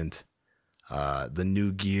refinement. The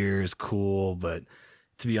new gear is cool, but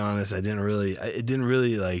to be honest, it didn't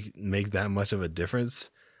really like make that much of a difference.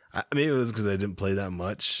 Maybe it was because I didn't play that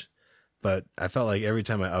much, but I felt like every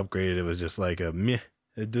time I upgraded, it was just like a meh.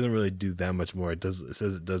 It doesn't really do that much more. It says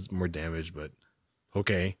it does more damage, but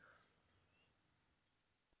okay.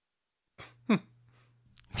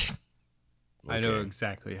 I know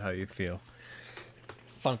exactly how you feel.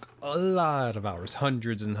 Sunk a lot of hours,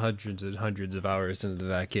 hundreds and hundreds and hundreds of hours into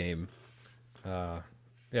that game.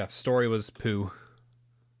 Yeah, story was poo.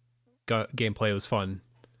 Gameplay was fun.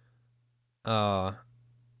 Well,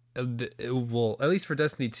 at least for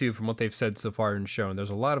Destiny 2, from what they've said so far and shown, there's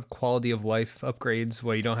a lot of quality of life upgrades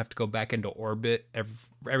where you don't have to go back into orbit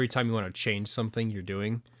every time you want to change something you're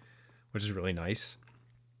doing, which is really nice.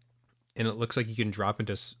 And it looks like you can drop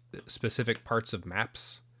into specific parts of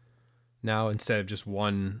maps now instead of just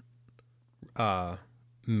one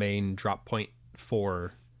main drop point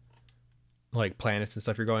for like planets and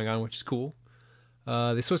stuff you're going on, which is cool.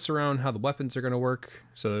 They switched around how the weapons are going to work.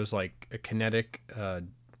 So there's like a kinetic,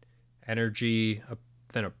 energy,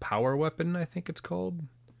 then a power weapon, I think it's called.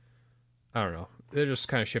 I don't know. They're just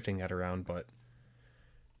kind of shifting that around, but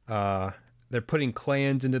they're putting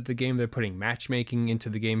clans into the game. They're putting matchmaking into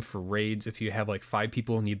the game for raids. If you have like 5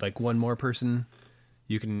 people and need like one more person,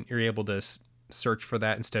 you're able to search for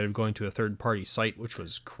that instead of going to a third-party site, which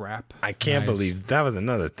was crap. I can't believe that was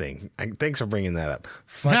another thing. Thanks for bringing that up.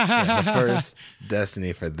 Fuck the first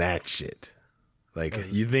Destiny for that shit. Like,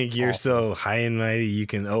 you think you're so high and mighty, you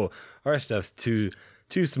can, our stuff's too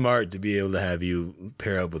smart to be able to have you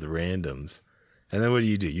pair up with randoms. And then what do?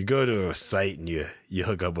 You go to a site and you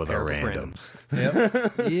hook up with our randoms.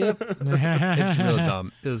 Yep. It's real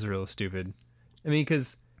dumb. It was real stupid. I mean,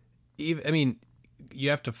 because you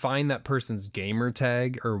have to find that person's gamer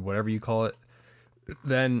tag or whatever you call it.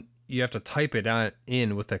 Then you have to type it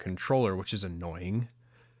in with the controller, which is annoying.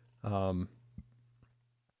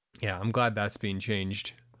 Yeah, I'm glad that's being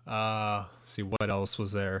changed. See what else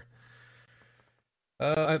was there.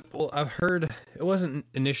 I've heard it wasn't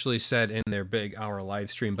initially said in their big hour live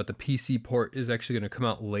stream, but the PC port is actually going to come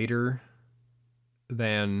out later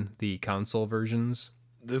than the console versions.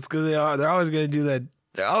 That's because they're always going to do that.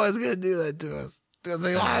 They're always going to do that to us because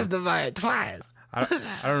they want us to buy it twice. I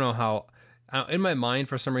don't know how. In my mind,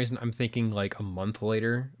 for some reason, I'm thinking like a month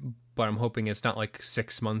later, but I'm hoping it's not like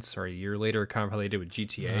 6 months or a year later, kind of how they did with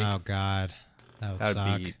GTA. Oh God, that would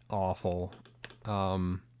suck. Be awful.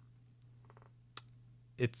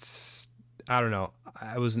 I don't know.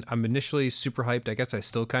 I'm initially super hyped. I guess I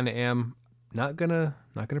still kind of am. Not gonna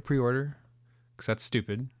pre-order because that's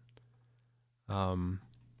stupid. But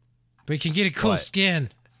you can get a cool skin.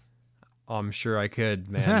 I'm sure I could,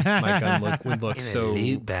 man. My gun would look so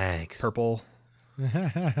loot bags. purple.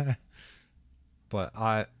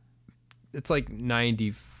 But it's like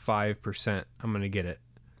 95% I'm gonna get it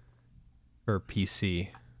for PC.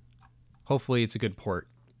 Hopefully it's a good port.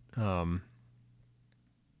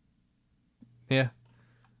 Yeah.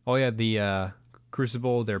 Oh yeah, the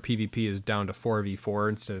Crucible, their PvP is down to 4v4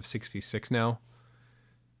 instead of 6v6 now.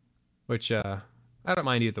 Which I don't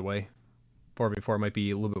mind either way. 4v4 might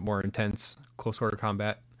be a little bit more intense, close order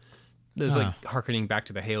combat. There's like harkening back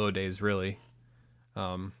to the Halo days, really.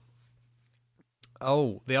 They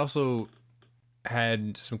also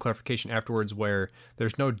had some clarification afterwards where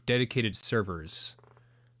there's no dedicated servers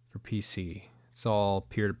for PC. It's all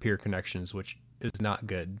peer-to-peer connections, which is not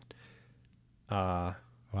good.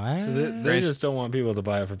 What? So they just don't want people to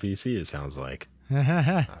buy it for PC, it sounds like. I don't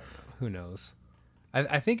know. Who knows?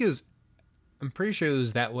 I think I'm pretty sure it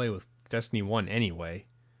was that way with Destiny 1 anyway.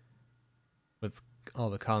 With all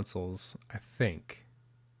the consoles, I think.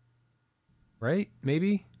 Right?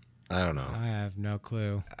 Maybe? I don't know. I have no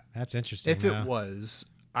clue. That's interesting. If it was,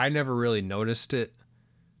 I never really noticed it.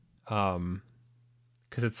 Because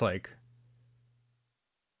it's like,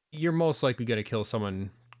 you're most likely going to kill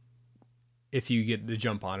someone if you get the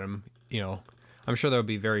jump on them. You know, I'm sure there will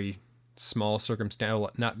be very small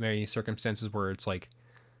not many circumstances where it's like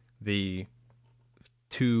the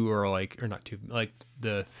like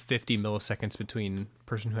the 50 milliseconds between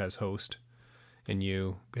person who has host and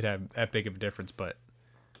you could have that big of a difference, but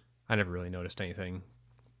I never really noticed anything.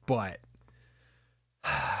 But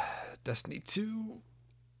Destiny 2,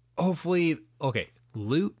 hopefully, okay,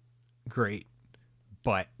 loot, great,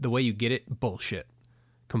 but the way you get it, bullshit.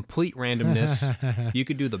 Complete randomness. You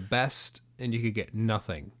could do the best and you could get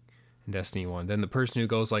nothing in Destiny 1. Then the person who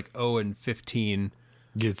goes like 0-15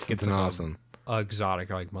 gets something like awesome. Exotic,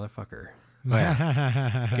 like, motherfucker. Oh,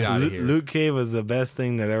 yeah. Get out of here. Loot Cave was the best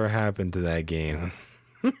thing that ever happened to that game.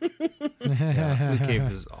 Yeah, Loot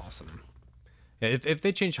Cave is awesome. Yeah, if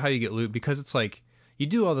they change how you get loot, because it's like you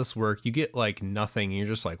do all this work, you get like nothing, and you're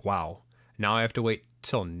just like, wow, now I have to wait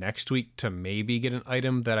till next week to maybe get an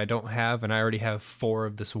item that I don't have, and I already have 4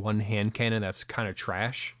 of this one hand cannon that's kind of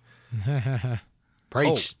trash.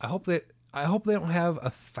 Preach. I hope they don't have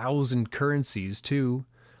 1,000 currencies too.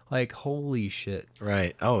 Like, holy shit.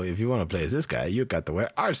 Right. Oh, if you want to play as this guy, you got to wear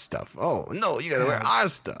our stuff. Oh, no, you got to wear our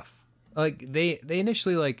stuff. Like, they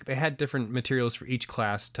initially, like, they had different materials for each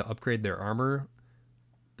class to upgrade their armor,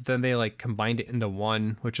 but then they, like, combined it into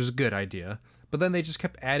one, which was a good idea. But then they just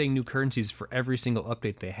kept adding new currencies for every single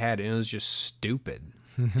update they had, and it was just stupid.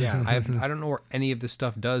 Yeah. I don't know where any of this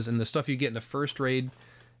stuff does, and the stuff you get in the first raid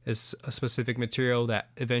is a specific material that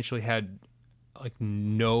eventually had, like,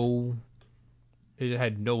 it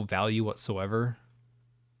had no value whatsoever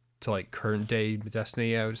to, like, current day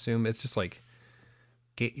Destiny, I would assume. It's just like,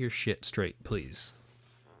 get your shit straight, please.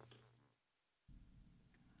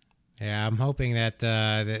 Yeah, I'm hoping that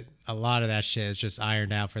that a lot of that shit is just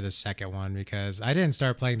ironed out for the second one, because I didn't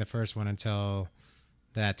start playing the first one until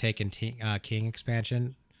that Taken King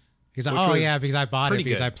expansion. Because because I bought it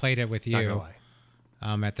because good. I played it with Not you gonna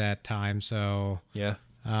lie. at that time. So Yeah.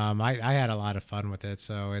 I had a lot of fun with it.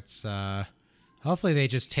 So it's hopefully they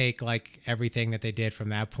just take like everything that they did from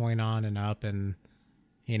that point on and up, and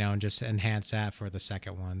and just enhance that for the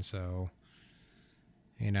second one. So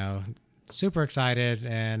super excited,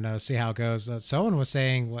 and see how it goes. Someone was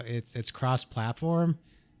saying it's cross-platform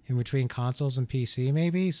in between consoles and PC,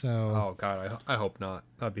 maybe. So Oh god, I hope not.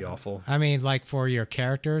 That'd be awful. I mean, like for your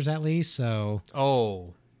characters at least. So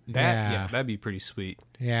Oh, Yeah. that'd be pretty sweet.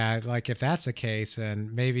 yeah, like if that's the case,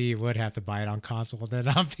 then maybe you would have to buy it on console than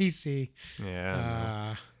on PC.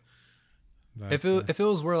 Yeah. But, if it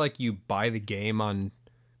was where like you buy the game on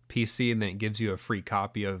PC and then it gives you a free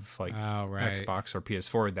copy of like Oh, right. Xbox or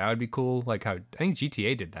PS4, that would be cool. Like how I think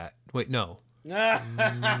GTA did that. Wait, no. What?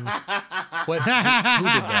 Who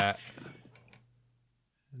did that?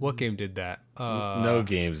 What game did that? No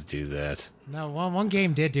games do that. no, one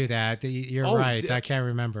game did do that. You're Oh, right. I can't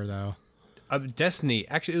remember though. Destiny.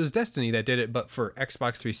 Actually, it was Destiny that did it, but for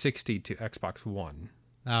Xbox 360 to Xbox One,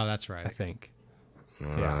 Oh, that's I right. think.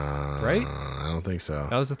 Yeah. Right? I don't think so.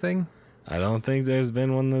 That was the thing? I don't think there's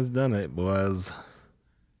been one that's done it, boys.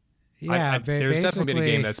 Yeah, there's definitely been a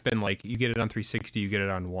game basically- that's been like, you get it on 360, you get it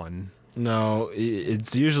on One. No,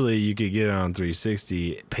 it's usually you could get it on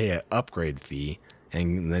 360, pay an upgrade fee,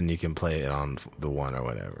 and then you can play it on the one or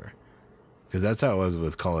whatever. Because that's how it was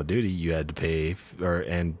with Call of Duty. You had to pay,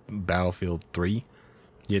 and Battlefield 3,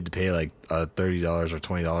 you had to pay like $30 or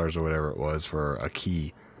 $20 or whatever it was for a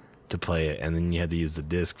key to play it, and then you had to use the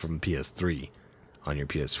disc from PS3 on your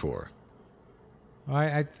PS4.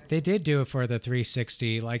 Well, they did do it for the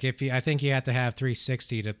 360. Like I think you had to have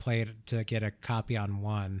 360 to play it to get a copy on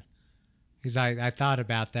one. Because I thought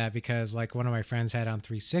about that because like one of my friends had on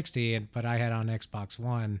 360, but I had on Xbox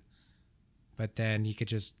One. But then you could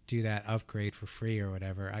just do that upgrade for free or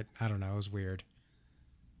whatever. I don't know. It was weird.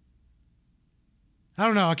 I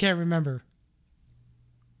don't know. I can't remember.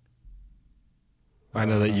 I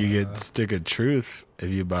know that you get Stick of Truth if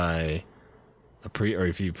you buy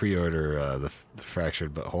if you pre-order the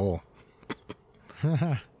Fractured But Whole.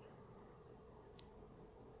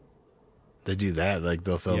 They do that. Like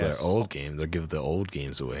they'll sell their old games. They'll give the old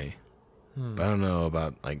games away. But I don't know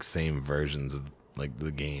about like same versions of like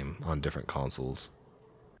the game on different consoles.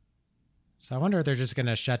 So I wonder if they're just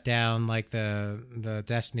gonna shut down like the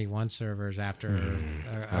Destiny 1 servers after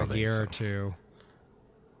a year or two.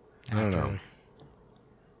 I don't know.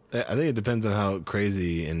 I think it depends on how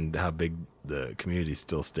crazy and how big the community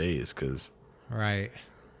still stays. Because right,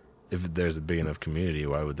 if there's a big enough community,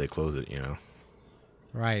 why would they close it?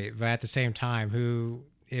 Right, but at the same time,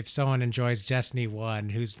 if someone enjoys Destiny 1,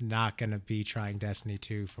 who's not gonna be trying Destiny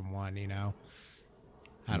 2 from 1?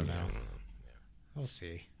 I don't know. We'll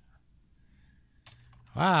see.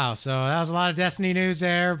 Wow, so that was a lot of Destiny news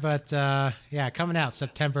there, but coming out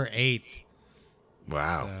September 8th.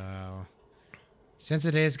 Wow. So, since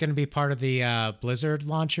it is going to be part of the Blizzard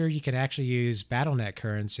launcher, you can actually use Battle.net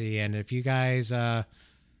currency, and if you guys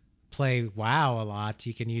play WoW a lot,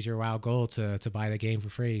 you can use your WoW Gold to buy the game for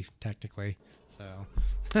free, technically. So,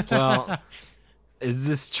 well, is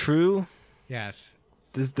this true? Yes.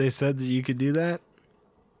 They said that you could do that?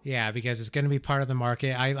 Yeah, because it's going to be part of the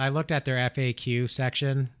market. I looked at their FAQ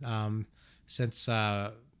section since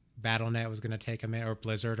Battle.net was going to take a minute, or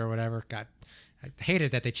Blizzard or whatever. I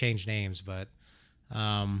hated that they changed names, but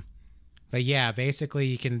yeah, basically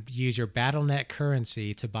you can use your Battle.net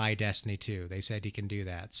currency to buy Destiny 2. They said you can do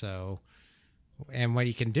that. So, and what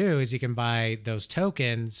you can do is you can buy those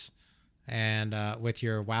tokens and with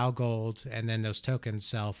your WoW Gold, and then those tokens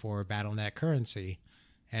sell for Battle.net currency.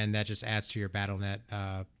 And that just adds to your Battle.net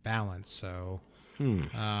balance. So,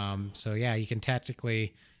 so yeah, you can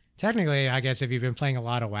technically, I guess if you've been playing a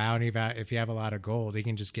lot of WoW and if you have a lot of gold, you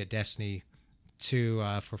can just get Destiny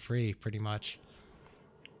 2 for free, pretty much.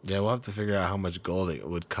 Yeah, we'll have to figure out how much gold it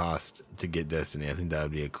would cost to get Destiny. I think that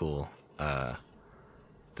would be a cool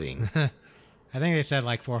thing. I think they said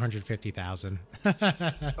like 450,000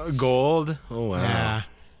 gold. Oh wow! Yeah,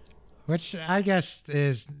 which I guess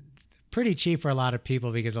is pretty cheap for a lot of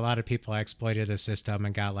people because a lot of people exploited the system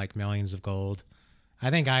and got like millions of gold. I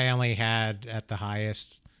think I only had at the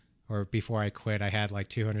highest, or before I quit, I had like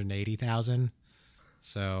 280,000.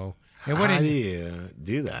 So it wouldn't. How do you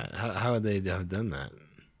do that? How would they have done that?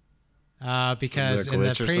 Because in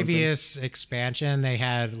the previous expansion, they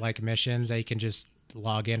had like missions that you can just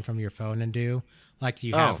log in from your phone and do, like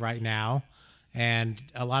you have right now. And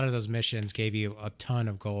a lot of those missions gave you a ton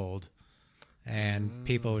of gold. And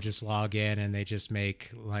people would just log in and they just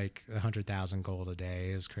make like 100,000 gold a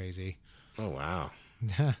day. It was crazy. Oh, wow.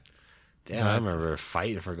 Damn, I remember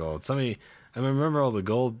fighting for gold. I remember all the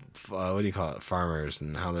gold, farmers,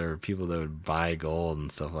 and how there were people that would buy gold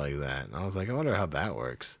and stuff like that. And I was like, I wonder how that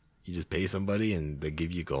works. You just pay somebody and they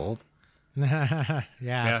give you gold?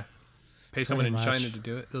 Yeah. Pay someone in China to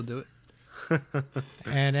do it. They'll do it.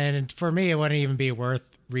 And for me, it wouldn't even be worth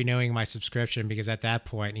renewing my subscription because at that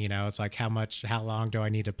point, it's like how long do I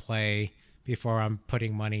need to play before I'm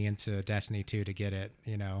putting money into Destiny 2 to get it,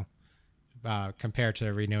 compared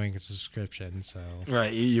to renewing a subscription. So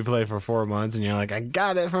right, you play for 4 months and you're like, I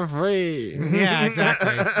got it for free. Yeah,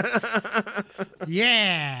 exactly.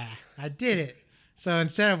 Yeah, I did it. So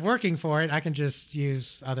instead of working for it, I can just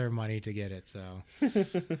use other money to get it. So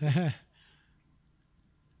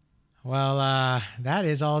well, that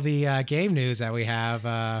is all the game news that we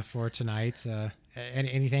have for tonight.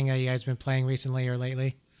 Anything you guys been playing recently or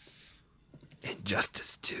lately?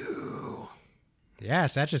 Injustice 2.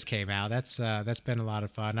 Yes, that just came out. That's been a lot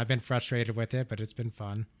of fun. I've been frustrated with it, but it's been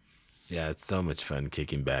fun. Yeah, it's so much fun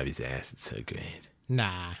kicking Babby's ass. It's so great.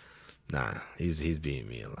 Nah, he's beating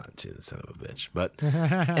me a lot too, the son of a bitch. But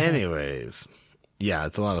anyways, yeah,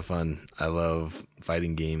 it's a lot of fun. I love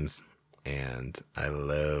fighting games. And I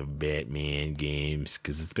love Batman games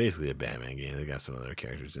because it's basically a Batman game. They got some other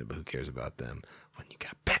characters in it, but who cares about them when you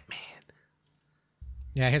got Batman?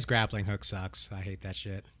 Yeah, his grappling hook sucks. I hate that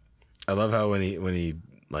shit. I love how when he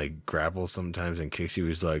like grapples sometimes and kicks you.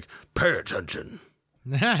 He's like, pay attention.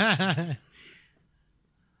 Yeah.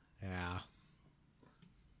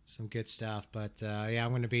 Some good stuff. But yeah,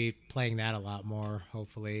 I'm going to be playing that a lot more,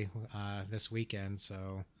 hopefully, this weekend.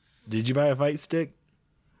 So Did you buy a fight stick?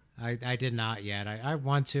 I did not yet. I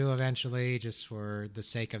want to eventually, just for the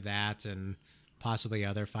sake of that and possibly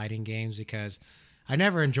other fighting games, because I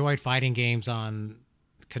never enjoyed fighting games on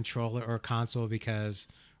controller or console because,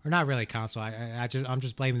 or not really console. I'm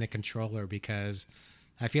just blaming the controller because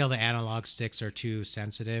I feel the analog sticks are too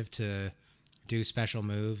sensitive to do special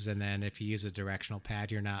moves, and then if you use a directional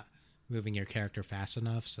pad, you're not moving your character fast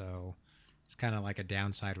enough. So it's kind of like a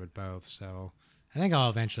downside with both. So I think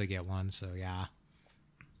I'll eventually get one. So yeah.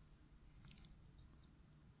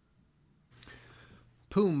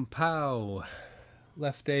 Poom pow.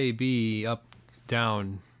 Left A, B, up,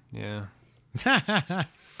 down. Yeah.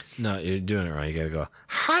 No, you're doing it wrong. You gotta go,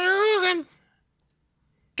 Hadouken!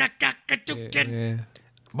 Yeah.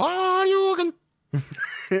 Hadouken!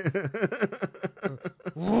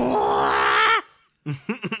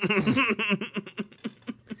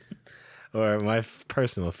 Or my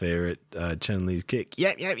personal favorite, Chun-Li's kick.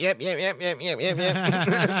 Yep.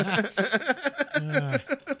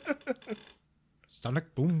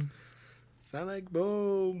 Sonic Boom. Sonic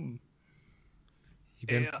boom. You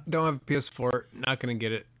been, Don't have a PS4. Not gonna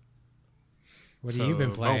get it. what have you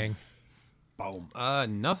been playing? Boom.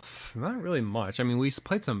 Not really much. I mean, we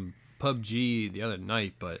played some PUBG the other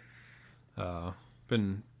night, but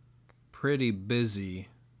been pretty busy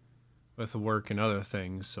with work and other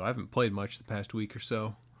things, so I haven't played much the past week or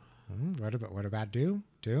so. What about Doom?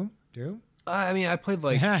 Doom? I mean, I played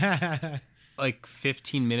like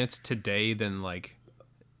 15 minutes today, then like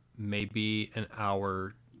maybe an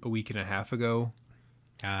hour a week and a half ago.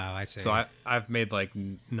 Oh, I see. So I've made like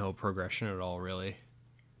no progression at all, really.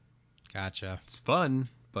 Gotcha. It's fun,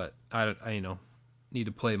 but I need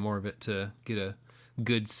to play more of it to get a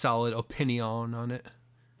good solid opinion on it.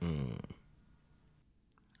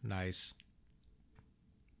 Nice.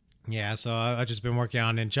 Yeah, so I've just been working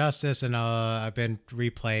on Injustice, and I've been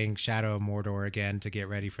replaying Shadow of Mordor again to get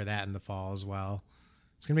ready for that in the fall as well.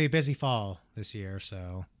 It's going to be a busy fall this year,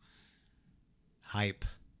 so hype.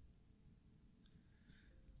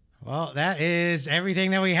 Well, that is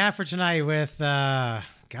everything that we have for tonight with, a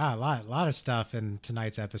lot of stuff in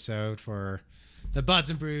tonight's episode for the Buds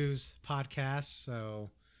and Brews podcast. So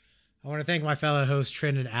I want to thank my fellow hosts,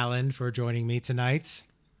 Trin and Alan, for joining me tonight.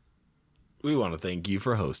 We want to thank you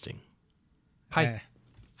for hosting. Hi.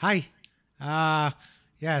 Hi.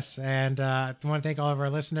 Yes, and I want to thank all of our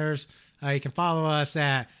listeners. You can follow us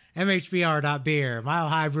at mhbr.beer,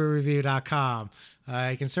 milehighbrewreview.com.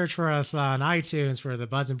 You can search for us on iTunes for the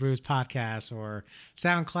Buds and Brews podcast, or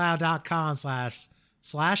soundcloud.com slash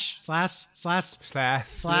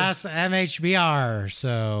MHBR.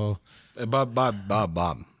 So, Bob.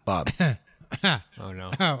 Oh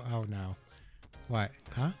no. oh no. What?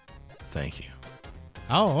 Huh? Thank you.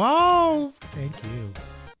 Oh, thank you.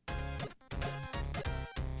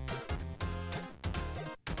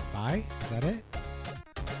 Bye? Is that it?